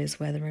the areas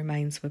where the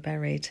remains were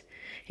buried.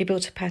 He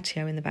built a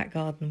patio in the back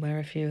garden where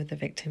a few of the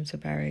victims were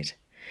buried.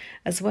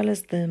 As well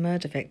as the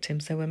murder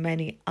victims, there were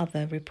many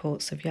other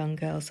reports of young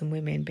girls and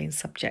women being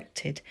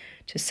subjected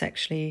to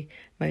sexually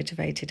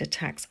motivated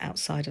attacks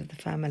outside of the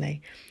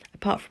family.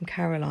 Apart from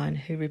Caroline,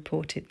 who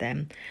reported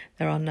them,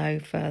 there are no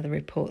further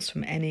reports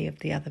from any of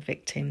the other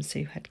victims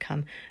who had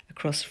come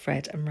across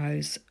Fred and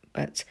Rose,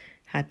 but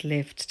had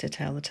lived to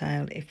tell the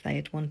tale if they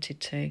had wanted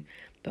to.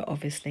 But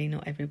obviously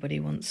not everybody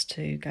wants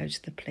to go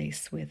to the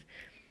police with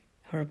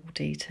horrible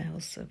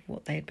details of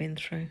what they had been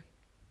through.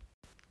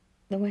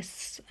 The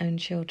West's own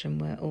children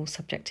were all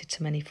subjected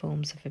to many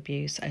forms of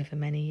abuse over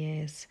many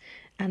years.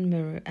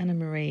 Anna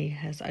Marie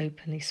has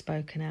openly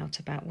spoken out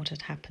about what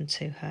had happened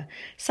to her.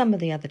 Some of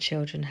the other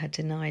children had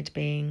denied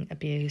being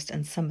abused,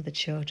 and some of the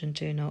children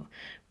do not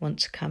want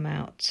to come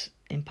out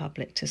in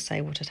public to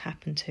say what had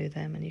happened to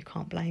them, and you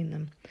can't blame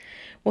them.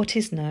 What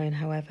is known,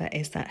 however,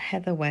 is that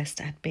Heather West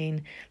had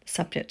been the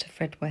subject of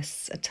Fred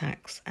West's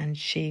attacks, and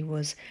she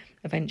was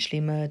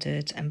eventually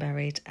murdered and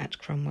buried at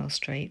Cromwell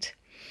Street.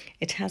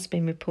 It has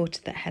been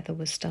reported that Heather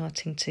was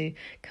starting to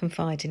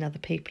confide in other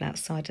people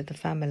outside of the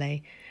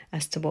family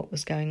as to what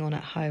was going on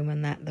at home,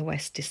 and that the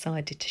West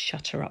decided to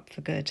shut her up for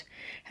good.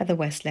 Heather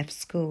West left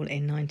school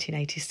in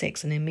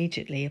 1986 and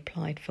immediately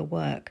applied for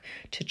work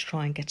to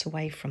try and get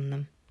away from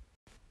them.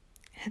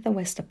 Heather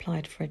West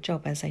applied for a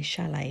job as a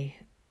chalet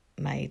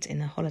maid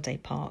in a holiday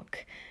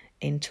park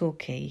in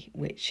Torquay,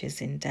 which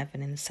is in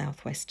Devon in the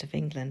southwest of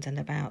England and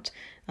about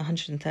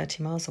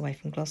 130 miles away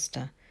from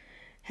Gloucester.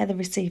 Heather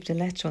received a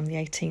letter on the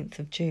 18th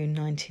of June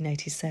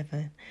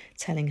 1987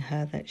 telling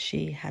her that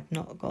she had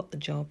not got the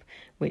job,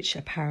 which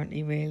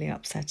apparently really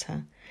upset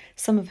her.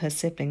 Some of her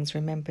siblings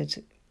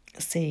remembered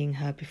seeing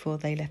her before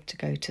they left to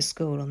go to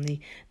school on the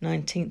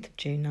 19th of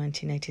June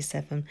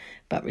 1987,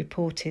 but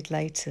reported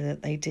later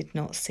that they did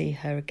not see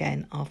her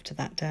again after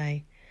that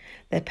day.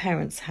 Their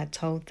parents had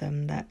told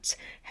them that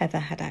Heather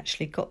had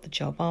actually got the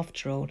job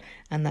after all,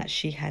 and that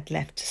she had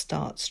left to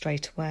start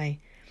straight away.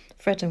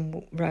 Fred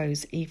and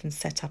Rose even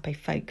set up a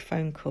fake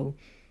phone call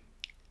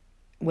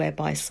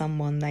whereby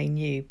someone they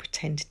knew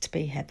pretended to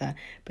be Heather,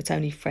 but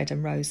only Fred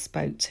and Rose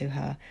spoke to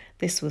her.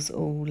 This was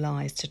all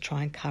lies to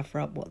try and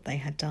cover up what they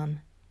had done.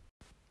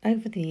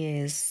 Over the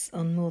years,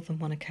 on more than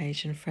one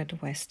occasion,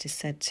 Fred West is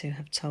said to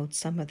have told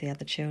some of the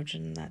other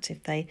children that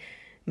if they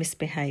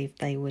misbehaved,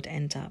 they would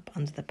end up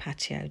under the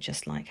patio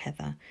just like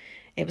Heather.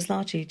 It was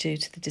largely due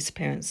to the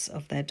disappearance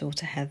of their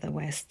daughter Heather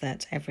West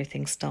that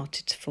everything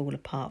started to fall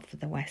apart for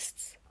the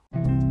Wests.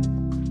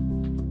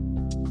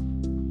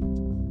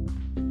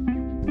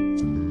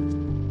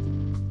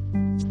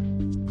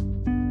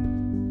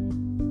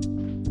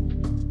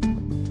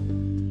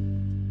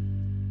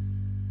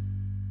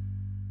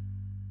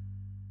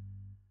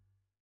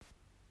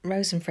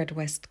 Rose and Fred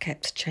West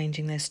kept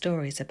changing their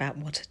stories about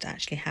what had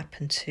actually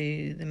happened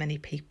to the many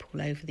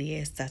people over the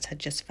years that had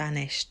just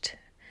vanished.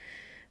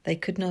 They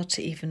could not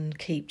even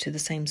keep to the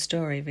same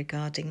story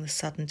regarding the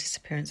sudden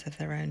disappearance of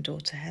their own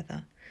daughter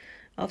Heather.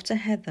 After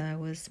Heather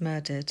was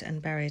murdered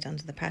and buried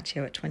under the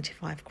patio at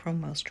 25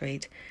 Cromwell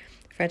Street,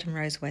 Fred and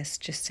Rose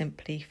West just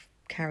simply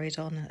carried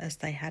on as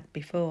they had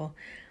before.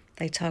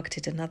 They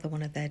targeted another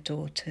one of their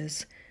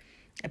daughters,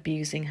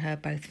 abusing her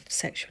both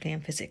sexually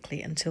and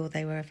physically until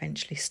they were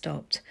eventually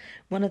stopped.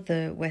 One of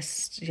the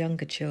West's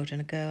younger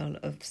children, a girl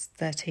of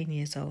 13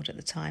 years old at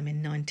the time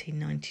in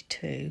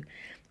 1992,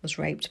 was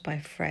raped by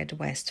Fred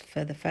West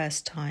for the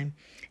first time.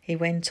 He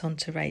went on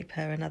to rape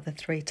her another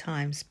 3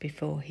 times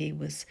before he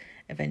was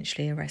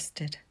eventually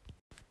arrested.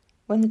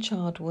 When the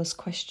child was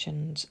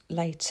questioned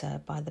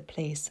later by the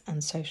police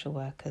and social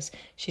workers,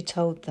 she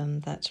told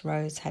them that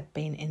Rose had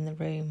been in the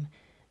room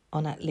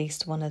on at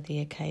least one of the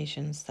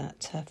occasions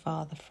that her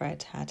father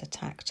Fred had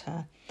attacked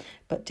her,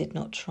 but did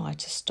not try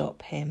to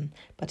stop him,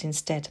 but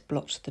instead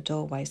blocked the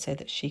doorway so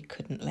that she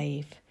couldn't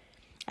leave.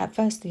 At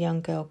first the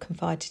young girl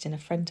confided in a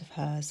friend of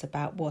hers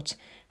about what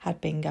had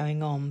been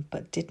going on,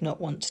 but did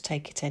not want to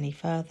take it any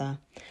further.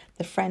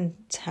 The friend,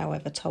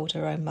 however, told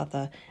her own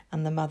mother,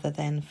 and the mother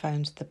then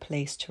phoned the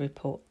police to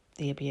report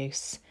the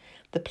abuse.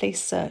 The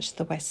police searched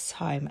the West's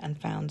home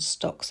and found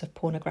stocks of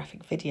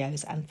pornographic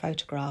videos and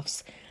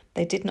photographs.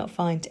 They did not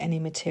find any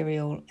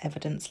material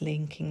evidence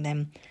linking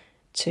them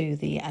to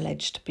the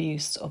alleged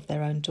abuse of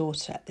their own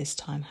daughter at this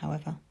time,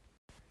 however.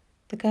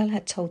 The girl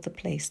had told the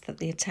police that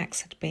the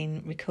attacks had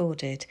been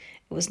recorded.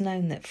 It was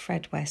known that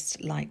Fred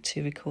West liked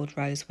to record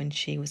Rose when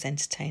she was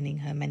entertaining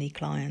her many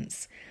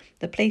clients.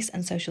 The police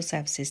and social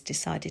services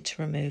decided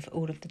to remove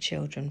all of the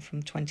children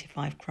from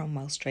 25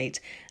 Cromwell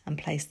Street and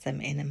place them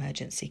in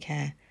emergency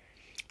care.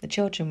 The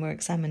children were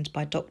examined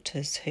by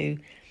doctors who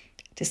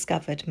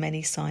discovered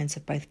many signs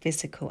of both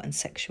physical and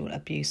sexual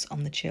abuse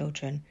on the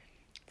children.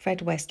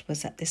 Fred West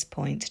was at this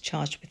point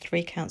charged with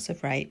 3 counts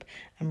of rape,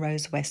 and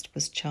Rose West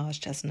was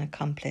charged as an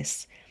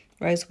accomplice.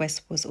 Rose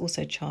West was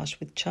also charged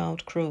with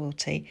child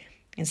cruelty,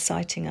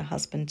 inciting her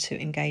husband to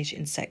engage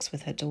in sex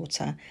with her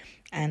daughter,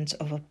 and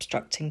of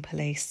obstructing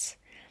police.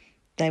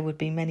 There would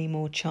be many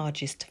more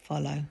charges to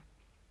follow.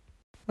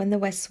 When the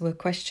Wests were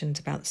questioned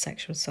about the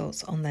sexual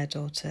assaults on their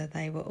daughter,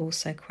 they were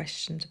also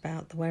questioned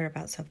about the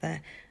whereabouts of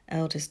their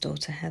eldest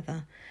daughter,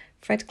 Heather.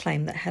 Fred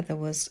claimed that Heather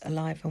was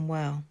alive and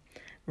well.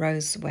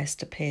 Rose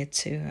West appeared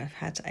to have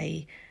had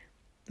a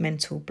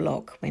mental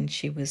block when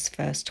she was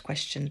first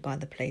questioned by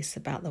the police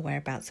about the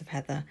whereabouts of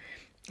Heather,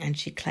 and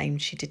she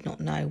claimed she did not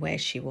know where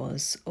she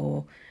was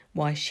or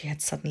why she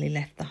had suddenly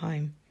left the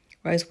home.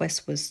 Rose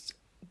West was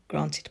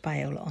granted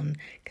bail on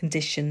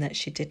condition that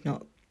she did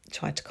not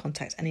try to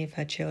contact any of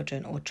her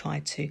children or try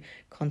to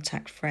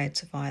contact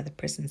Fred via the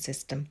prison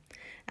system.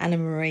 Anna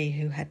Marie,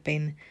 who had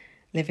been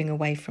living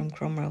away from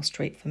Cromwell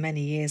Street for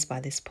many years by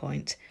this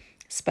point,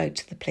 spoke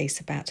to the police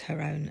about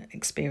her own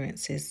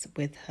experiences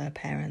with her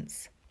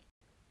parents.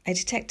 A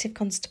detective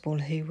constable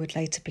who would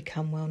later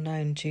become well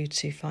known due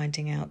to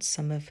finding out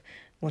some of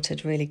what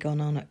had really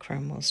gone on at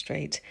Cromwell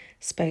Street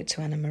spoke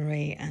to Anna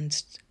Marie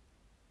and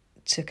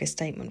took a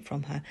statement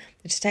from her.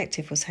 The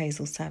detective was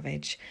Hazel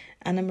Savage.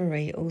 Anna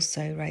Marie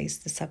also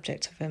raised the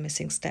subject of her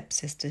missing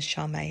stepsisters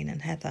Charmaine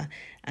and Heather,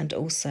 and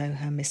also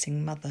her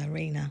missing mother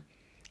Rena.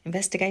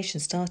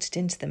 Investigation started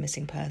into the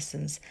missing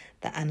persons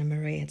that Anna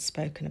Marie had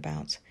spoken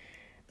about.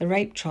 The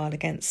rape trial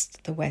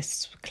against the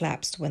Wests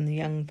collapsed when the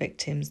young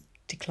victims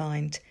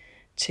declined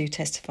to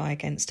testify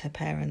against her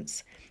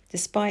parents.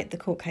 Despite the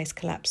court case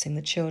collapsing,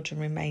 the children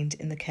remained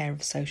in the care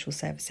of social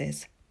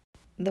services.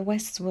 The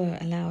Wests were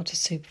allowed to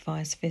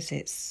supervise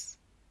visits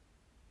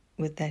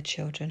with their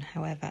children,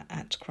 however,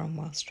 at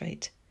Cromwell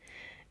Street.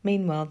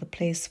 Meanwhile, the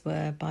police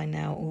were by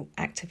now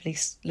actively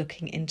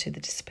looking into the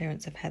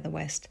disappearance of Heather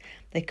West.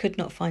 They could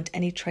not find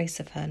any trace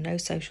of her, no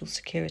social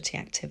security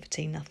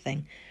activity,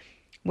 nothing.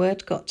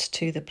 Word got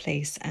to the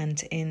police,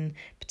 and in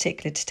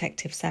particular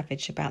Detective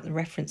Savage, about the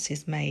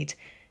references made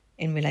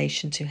in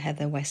relation to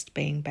Heather West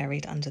being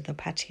buried under the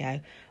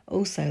patio.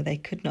 Also, they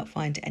could not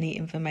find any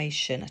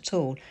information at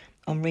all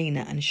on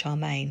Rena and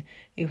Charmaine,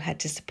 who had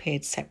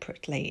disappeared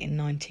separately in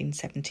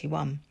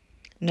 1971.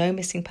 No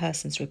missing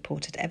persons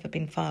report had ever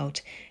been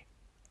filed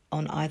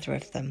on either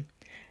of them.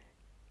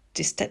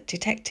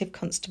 Detective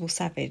Constable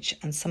Savage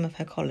and some of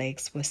her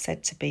colleagues were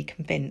said to be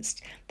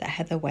convinced that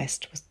Heather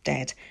West was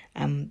dead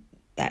and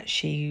that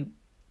she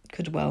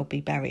could well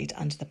be buried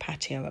under the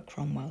patio at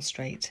Cromwell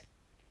Street.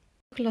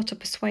 It took a lot of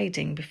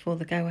persuading before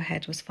the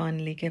go-ahead was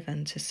finally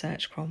given to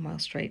search Cromwell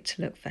Street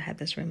to look for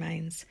Heather's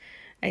remains.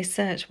 A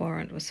search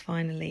warrant was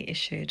finally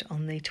issued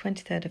on the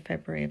 23rd of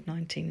February of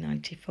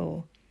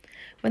 1994.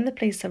 When the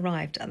police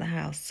arrived at the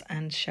house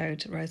and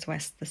showed Rose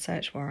West the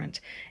search warrant,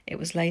 it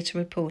was later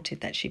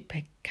reported that she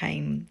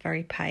became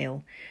very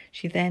pale.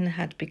 She then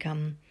had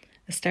become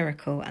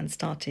hysterical and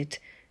started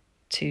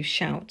to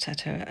shout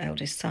at her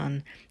eldest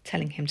son,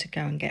 telling him to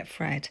go and get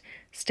Fred.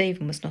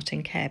 Stephen was not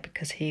in care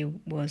because he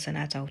was an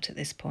adult at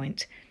this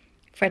point.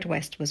 Fred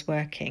West was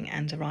working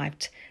and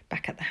arrived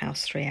back at the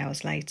house 3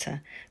 hours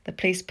later. The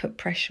police put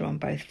pressure on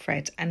both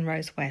Fred and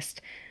Rose West,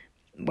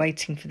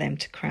 waiting for them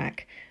to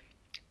crack.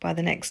 By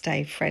the next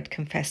day, Fred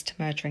confessed to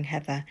murdering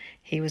Heather.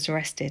 He was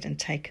arrested and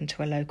taken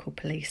to a local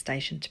police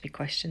station to be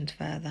questioned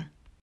further.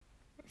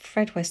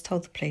 Fred West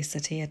told the police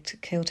that he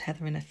had killed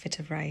Heather in a fit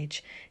of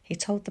rage. He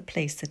told the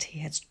police that he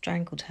had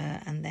strangled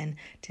her and then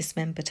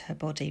dismembered her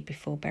body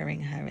before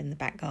burying her in the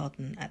back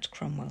garden at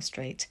Cromwell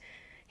Street.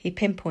 He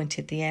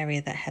pinpointed the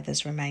area that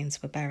Heather's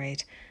remains were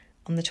buried.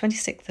 On the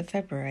 26th of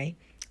February,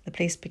 the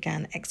police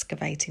began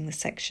excavating the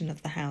section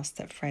of the house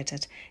that Fred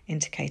had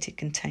indicated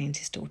contained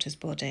his daughter's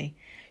body.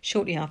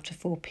 Shortly after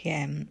 4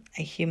 p.m,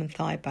 a human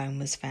thigh bone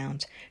was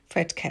found.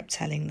 Fred kept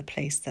telling the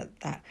police that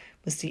that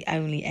was the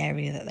only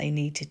area that they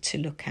needed to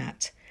look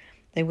at.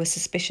 They were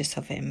suspicious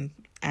of him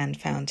and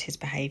found his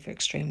behaviour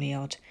extremely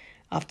odd.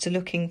 After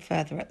looking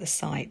further at the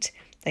site,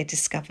 they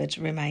discovered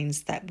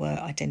remains that were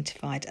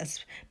identified as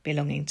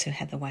belonging to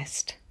Heather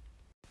West.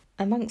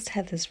 Amongst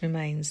Heather's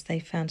remains, they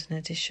found an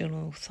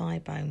additional thigh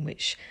bone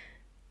which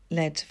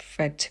led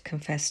Fred to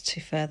confess to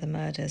further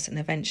murders and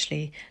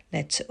eventually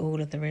led to all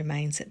of the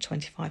remains at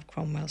 25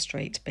 Cromwell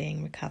Street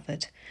being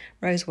recovered.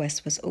 Rose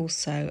West was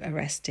also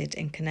arrested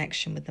in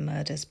connection with the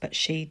murders, but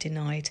she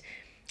denied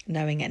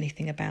knowing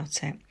anything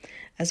about it.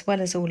 As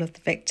well as all of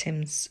the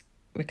victims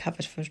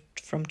recovered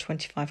from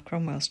 25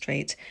 Cromwell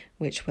Street,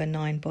 which were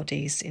 9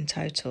 bodies in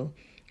total,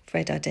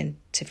 Fred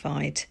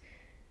identified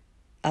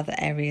other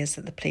areas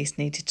that the police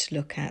needed to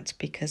look at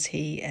because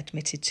he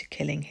admitted to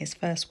killing his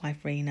first wife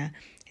Rena,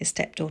 his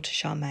stepdaughter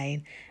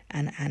Charmaine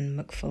and Anne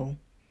McFall.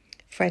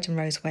 Fred and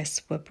Rose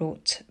West were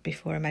brought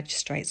before a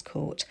magistrate's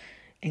court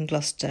in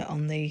Gloucester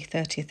on the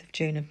 30th of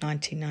June of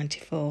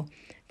 1994.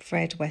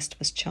 Fred West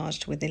was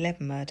charged with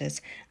 11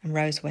 murders and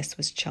Rose West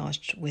was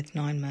charged with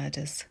 9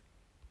 murders.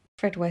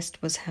 Fred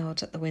West was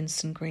held at the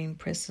Winson Green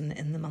prison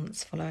in the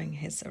months following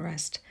his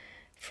arrest.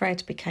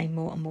 Fred became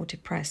more and more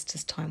depressed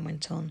as time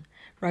went on.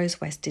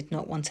 Rose West did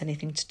not want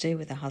anything to do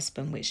with her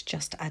husband, which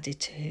just added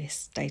to his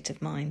state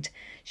of mind.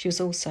 She was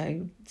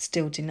also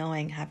still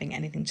denying having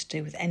anything to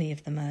do with any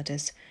of the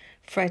murders.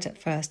 Fred at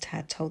first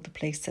had told the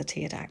police that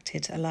he had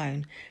acted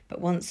alone,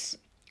 but once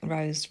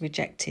Rose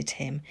rejected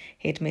him,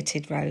 he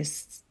admitted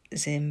Rose's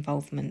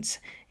involvement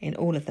in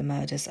all of the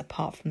murders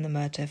apart from the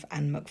murder of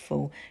Anne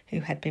McFall,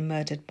 who had been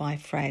murdered by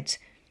Fred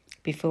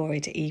before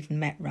he'd even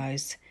met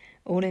Rose.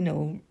 All in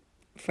all,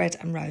 Fred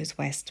and Rose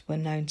West were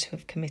known to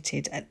have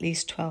committed at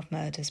least 12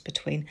 murders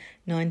between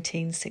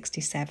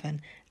 1967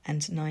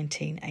 and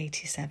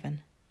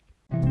 1987.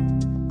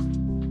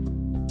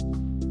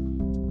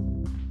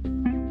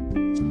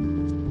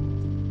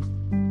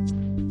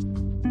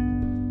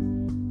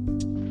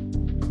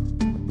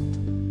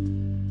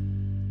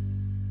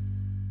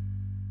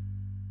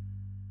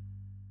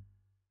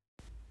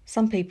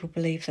 Some people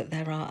believe that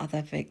there are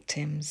other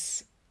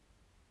victims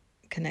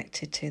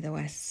connected to the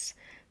Wests.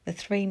 The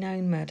 3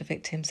 known murder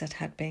victims that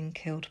had been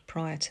killed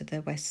prior to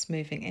the Wests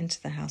moving into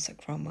the house at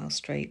Cromwell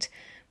Street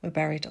were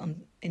buried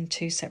in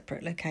 2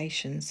 separate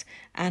locations.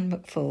 Anne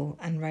McFall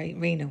and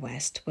Rena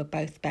West were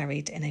both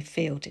buried in a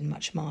field in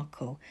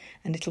Muchmarcle,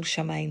 and little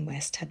Charmaine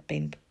West had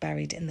been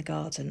buried in the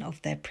garden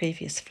of their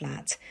previous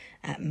flat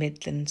at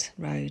Midland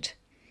Road.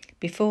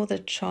 Before the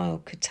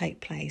trial could take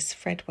place,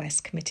 Fred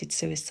West committed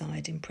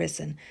suicide in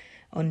prison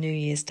on New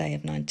Year's Day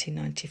of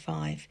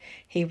 1995.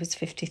 He was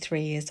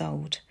 53 years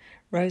old.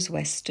 Rose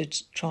West stood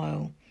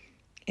trial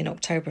in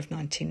October of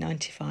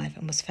 1995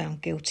 and was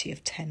found guilty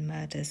of 10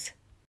 murders.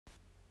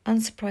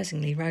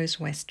 Unsurprisingly, Rose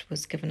West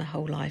was given a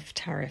whole life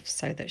tariff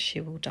so that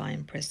she will die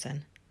in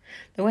prison.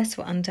 The Wests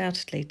were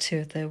undoubtedly 2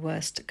 of the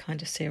worst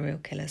kind of serial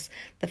killers.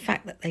 The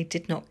fact that they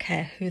did not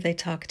care who they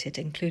targeted,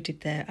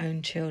 included their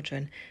own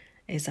children,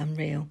 is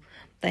unreal.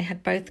 They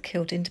had both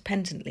killed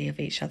independently of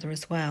each other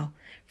as well.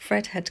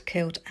 Fred had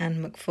killed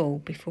Anne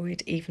McFall before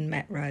he'd even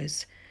met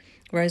Rose.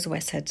 Rose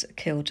West had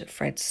killed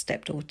Fred's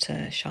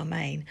stepdaughter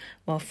Charmaine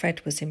while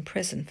Fred was in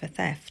prison for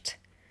theft.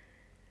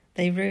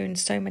 They ruined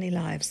so many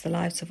lives, the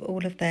lives of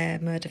all of their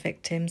murder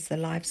victims, the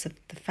lives of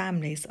the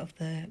families of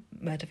the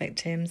murder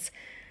victims,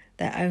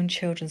 their own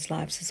children's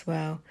lives as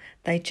well.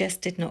 They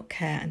just did not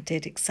care and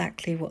did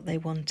exactly what they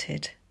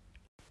wanted.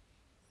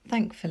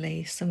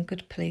 Thankfully, some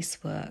good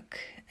police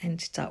work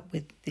ended up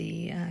with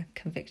the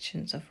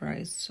convictions of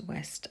Rose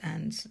West,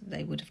 and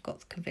they would have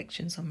got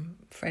convictions on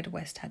Fred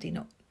West had he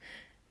not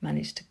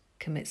managed to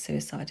commit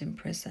suicide in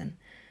prison.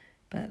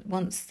 But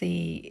once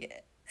the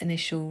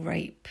initial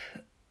rape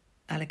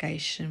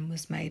allegation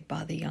was made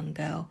by the young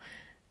girl,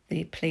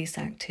 the police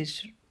acted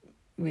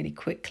really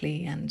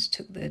quickly and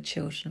took the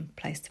children and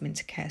placed them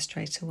into care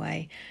straight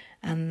away,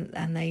 and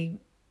they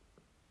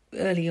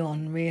early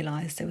on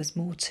realised there was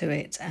more to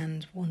it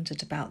and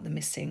wondered about the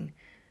missing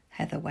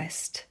Heather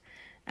West.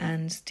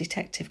 And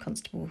Detective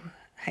Constable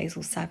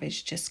Hazel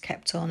Savage just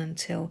kept on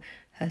until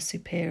her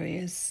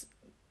superiors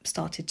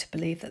started to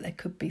believe that there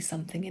could be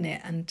something in it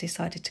and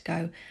decided to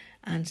go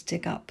and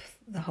dig up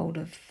the whole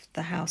of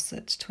the house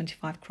at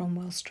 25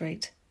 Cromwell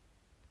Street.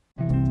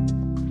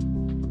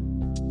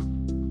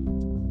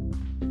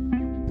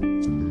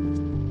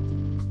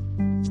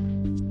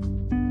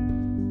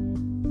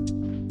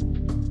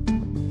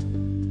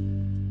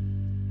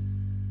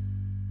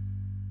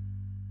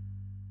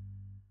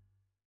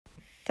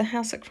 The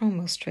house at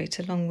Cromwell Street,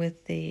 along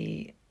with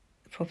the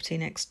property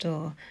next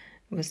door,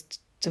 was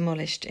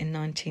demolished in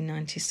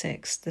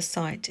 1996. The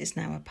site is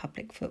now a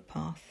public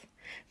footpath.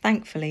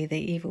 Thankfully, the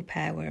evil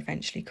pair were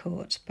eventually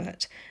caught,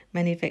 but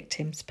many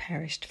victims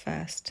perished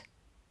first.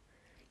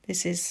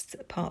 This is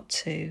part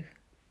 2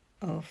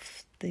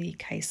 of the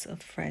case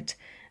of Fred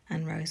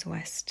and Rose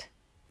West.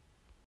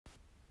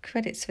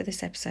 Credits for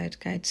this episode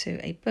go to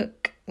a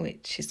book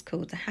which is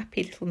called The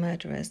Happy Little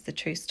Murderers, The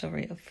True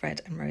Story of Fred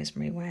and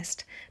Rosemary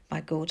West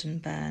by Gordon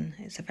Byrne.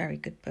 It's a very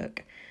good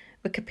book.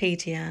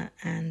 Wikipedia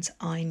and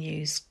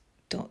inews.co.uk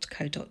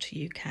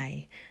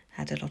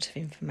had a lot of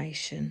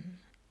information.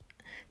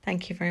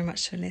 Thank you very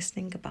much for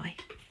listening. Goodbye.